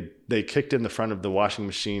destroyed it. They kicked in the front of the washing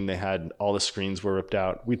machine. They had all the screens were ripped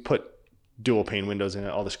out. We'd put dual pane windows in it.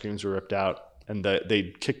 All the screens were ripped out, and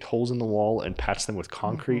they kicked holes in the wall and patched them with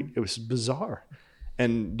concrete. Mm-hmm. It was bizarre.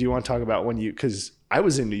 And do you want to talk about because I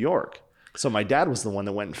was in New York, so my dad was the one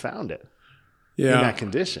that went and found it in that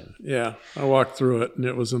condition. Yeah, I walked through it, and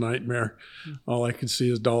it was a nightmare. All I could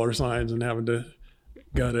see is dollar signs and having to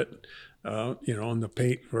gut it, on the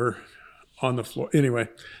paint or on the floor. Anyway,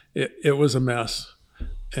 it was a mess,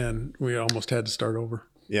 and we almost had to start over.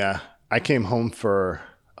 Yeah. I came home for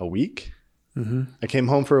a week. Mm-hmm. I came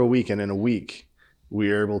home for a week, and in a week, we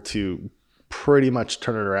were able to pretty much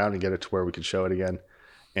turn it around and get it to where we could show it again.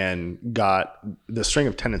 and got the string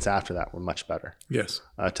of tenants after that were much better. Yes.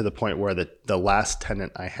 To the point where the last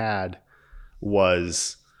tenant I had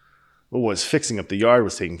was fixing up the yard,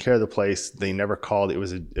 was taking care of the place. They never called. It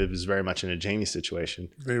was very much in a Jamie situation.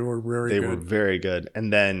 They were They were very good.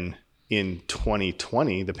 And then in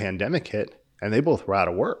 2020, the pandemic hit, and they both were out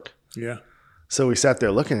of work. Yeah. So we sat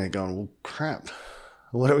there looking at it going, well, crap,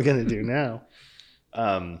 what are we going to do now?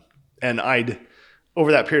 And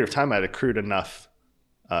over that period of time, I'd accrued enough.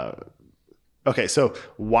 Okay, so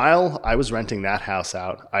while I was renting that house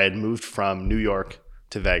out, I had moved from New York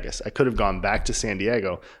to Vegas. I could have gone back to San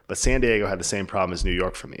Diego, but San Diego had the same problem as New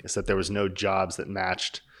York for me, is that there was no jobs that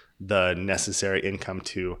matched the necessary income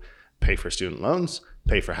to pay for student loans,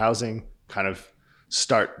 pay for housing, kind of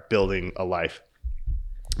start building a life.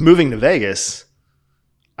 Moving to Vegas,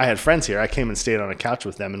 I had friends here. I came and stayed on a couch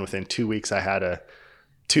with them, and within 2 weeks, I had a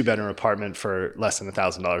 2-bedroom apartment for less than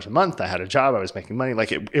 $1,000 a month. I had a job. I was making money.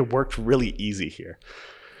 Like it worked really easy here.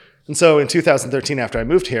 And so in 2013, after I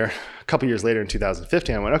moved here, a couple years later in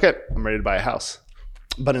 2015, I went, okay, I'm ready to buy a house.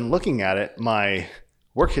 But in looking at it, my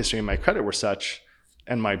work history and my credit were such,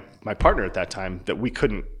 and my partner at that time, that we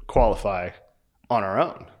couldn't qualify on our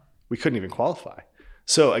own. We couldn't even qualify.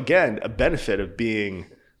 So again, a benefit of being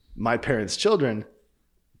my parents' children,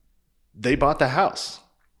 they bought the house.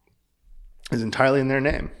 It was entirely in their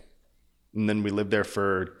name. And then we lived there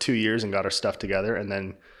for 2 years and got our stuff together, and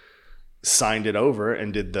then signed it over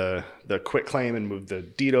and did the quit claim and moved the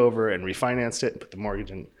deed over and refinanced it and put the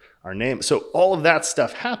mortgage in our name. So all of that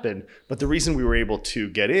stuff happened. But the reason we were able to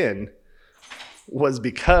get in was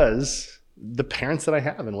because the parents that I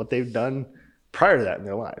have and what they've done prior to that in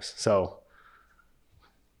their lives. So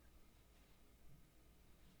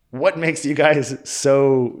what makes you guys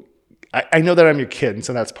so, I know that I'm your kid, and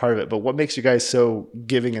so that's part of it, but what makes you guys so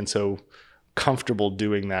giving and so comfortable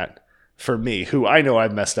doing that for me, who I know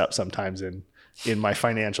I've messed up sometimes in my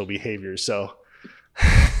financial behavior? So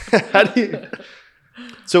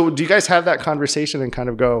so do you guys have that conversation and kind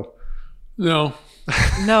of go, No,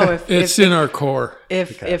 No, it's in our core.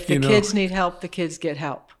 If the kids need help, the kids get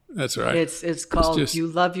help. That's right. It's called just, you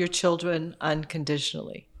love your children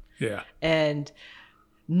unconditionally. Yeah. And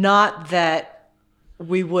not that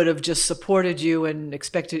we would have just supported you and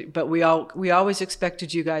expected, but we always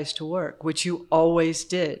expected you guys to work, which you always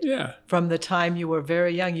did. Yeah. From the time you were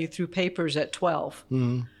very young, you threw papers at 12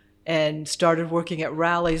 and started working at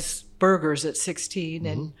Rally's Burgers at 16,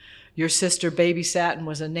 and your sister babysat and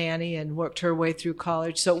was a nanny and worked her way through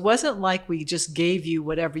college. So it wasn't like we just gave you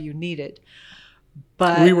whatever you needed.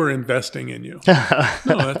 But we were investing in you.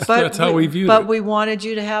 No, that's how we viewed it. But we wanted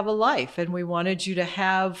you to have a life, and we wanted you to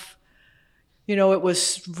have, it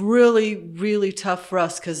was really, really tough for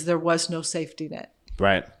us because there was no safety net.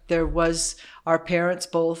 right? There was, our parents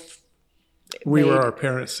both. We were our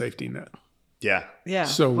parents' safety net. Yeah. Yeah.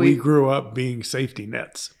 So we grew up being safety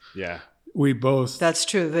nets. Yeah. We both. That's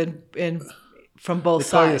true. From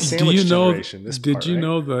both They call you a sides. sandwich generation, this Did part, you right?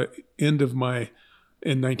 know the end of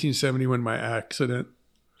in 1970 when my accident,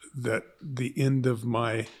 that the end of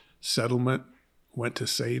my settlement went to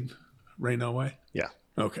save Raynell? Yeah.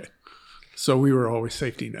 Okay. So we were always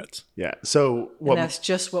safety nets. Yeah. So And that's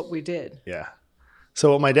just what we did. Yeah.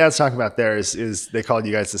 So what my dad's talking about there is they called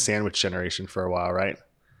you guys the sandwich generation for a while, right?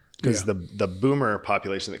 Because the boomer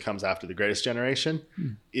population that comes after the greatest generation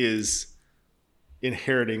is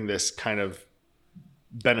inheriting this kind of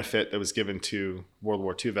benefit that was given to World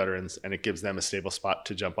War II veterans, and it gives them a stable spot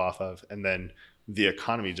to jump off of. And then the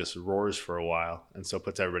economy just roars for a while, and so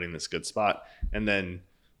puts everybody in this good spot. And then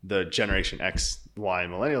the generation X, Y,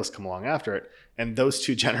 and millennials come along after it. And those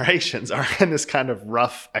two generations are in this kind of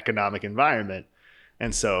rough economic environment.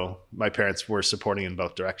 And so my parents were supporting in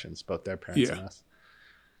both directions, both their parents and us.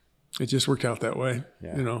 It just worked out that way.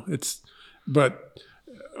 Yeah. But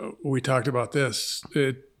we talked about this.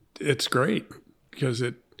 It's great because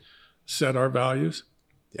it set our values,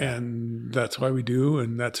 and that's why we do,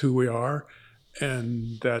 and that's who we are.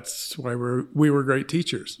 And that's why we were great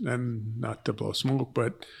teachers, and not to blow smoke,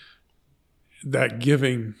 but that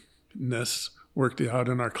givingness worked out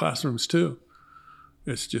in our classrooms too.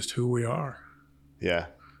 It's just who we are. Yeah.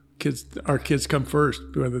 Our kids come first,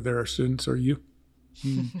 whether they're our students or you.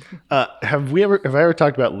 Have I ever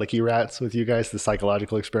talked about licky rats with you guys, the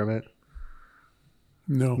psychological experiment?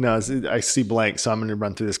 No. No, I see blank, so I'm going to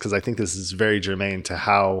run through this because I think this is very germane to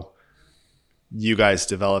how you guys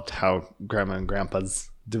developed, how grandma and grandpa's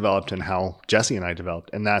developed, and how Jesse and I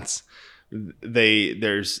developed. And that's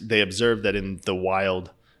they observed that in the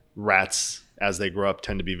wild, rats as they grow up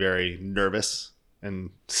tend to be very nervous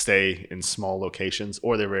and stay in small locations,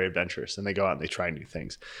 or they're very adventurous and they go out and they try new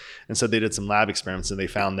things. And so they did some lab experiments and they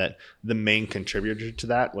found that the main contributor to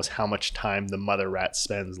that was how much time the mother rat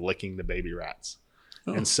spends licking the baby rats.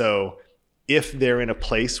 Oh. And so if they're in a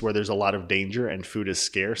place where there's a lot of danger and food is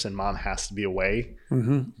scarce and mom has to be away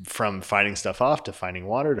from fighting stuff off to finding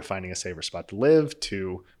water to finding a safer spot to live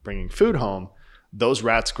to bringing food home, those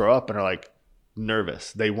rats grow up and are like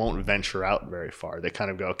nervous. They won't venture out very far. They kind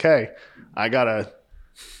of go, okay, I gotta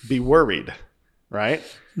be worried, right?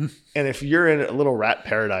 And if you're in a little rat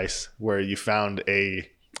paradise where you found a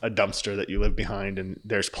dumpster that you live behind and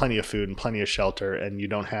there's plenty of food and plenty of shelter and you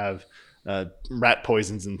don't have rat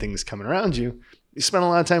poisons and things coming around you, you spend a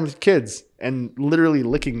lot of time with kids and literally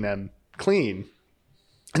licking them clean.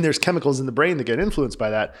 And there's chemicals in the brain that get influenced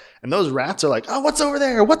by that. And those rats are like, oh, what's over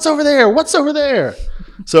there? What's over there? What's over there?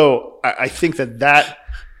 So I think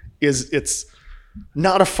it's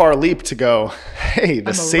not a far leap to go, hey,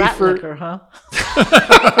 the safer. Rat licker,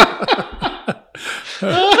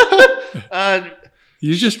 huh?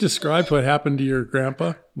 You just described what happened to your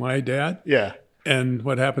grandpa, my dad. Yeah. And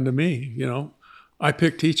what happened to me, I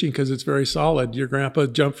picked teaching because it's very solid. Your grandpa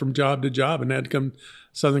jumped from job to job and had to come to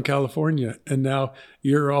Southern California. And now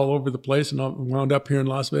you're all over the place and wound up here in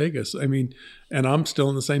Las Vegas. I mean, and I'm still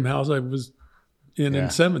in the same house I was in the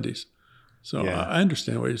 70s. So I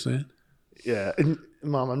understand what you're saying. Yeah. And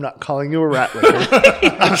Mom, I'm not calling you a rat licker.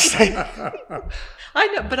 I'm saying. I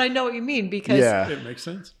know, but I know what you mean because it makes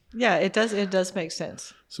sense. Yeah, it does. It does make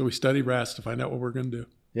sense. So we study rats to find out what we're going to do.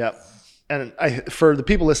 Yep. And for the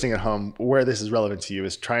people listening at home, where this is relevant to you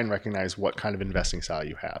is try and recognize what kind of investing style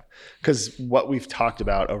you have. Because what we've talked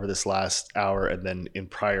about over this last hour and then in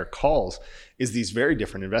prior calls is these very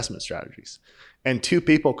different investment strategies. And two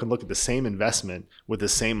people can look at the same investment with the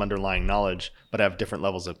same underlying knowledge, but have different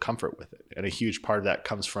levels of comfort with it. And a huge part of that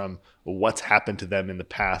comes from what's happened to them in the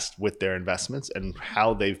past with their investments and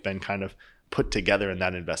how they've been kind of put together in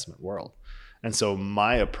that investment world. And so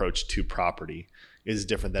my approach to property is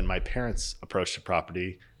different than my parents' approach to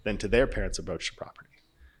property than to their parents' approach to property.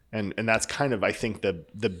 And that's kind of, I think, the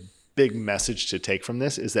big message to take from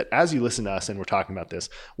this is that as you listen to us and we're talking about this,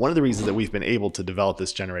 one of the reasons that we've been able to develop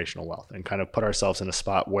this generational wealth and kind of put ourselves in a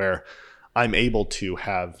spot where I'm able to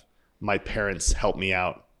have my parents help me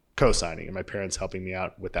out co-signing and my parents helping me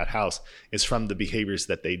out with that house is from the behaviors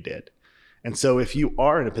that they did. And so if you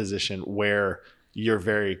are in a position where you're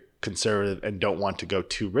very conservative and don't want to go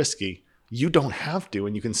too risky, you don't have to,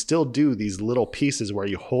 and you can still do these little pieces where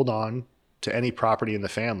you hold on to any property in the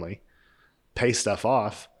family, pay stuff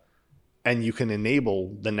off, and you can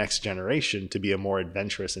enable the next generation to be a more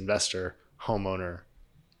adventurous investor, homeowner,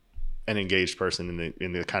 and engaged person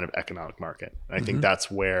in the kind of economic market. And I think that's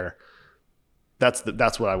what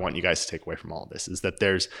I want you guys to take away from all of this is that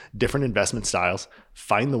there's different investment styles.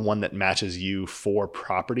 Find the one that matches you for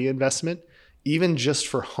property investment, even just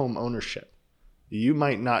for home ownership. You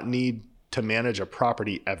might not need to manage a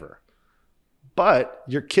property ever, but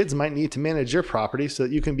your kids might need to manage your property so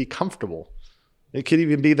that you can be comfortable. It could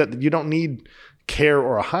even be that you don't need care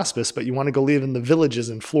or a hospice, but you want to go live in the villages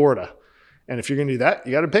in Florida. And if you're going to do that,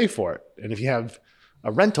 you got to pay for it. And if you have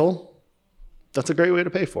a rental, that's a great way to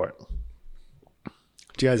pay for it.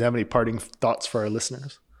 Do you guys have any parting thoughts for our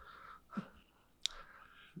listeners?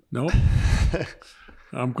 No.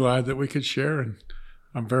 I'm glad that we could share, and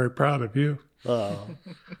I'm very proud of you.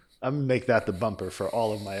 I'm going to make that the bumper for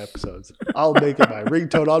all of my episodes. I'll make it my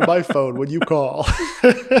ringtone on my phone when you call.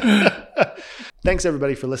 Thanks,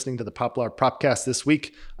 everybody, for listening to the Poplar Propcast this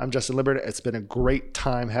week. I'm Justin Libbert. It's been a great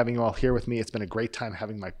time having you all here with me. It's been a great time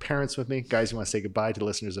having my parents with me. Guys, you want to say goodbye to the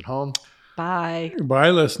listeners at home? Bye.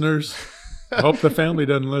 Bye, listeners. I hope the family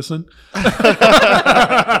doesn't listen.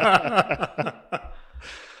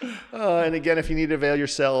 And again, if you need to avail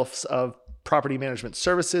yourselves of property management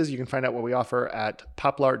services, you can find out what we offer at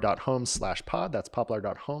poplar.home/pod. That's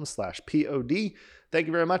poplar.home/pod. Thank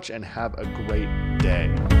you very much and have a great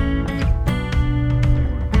day.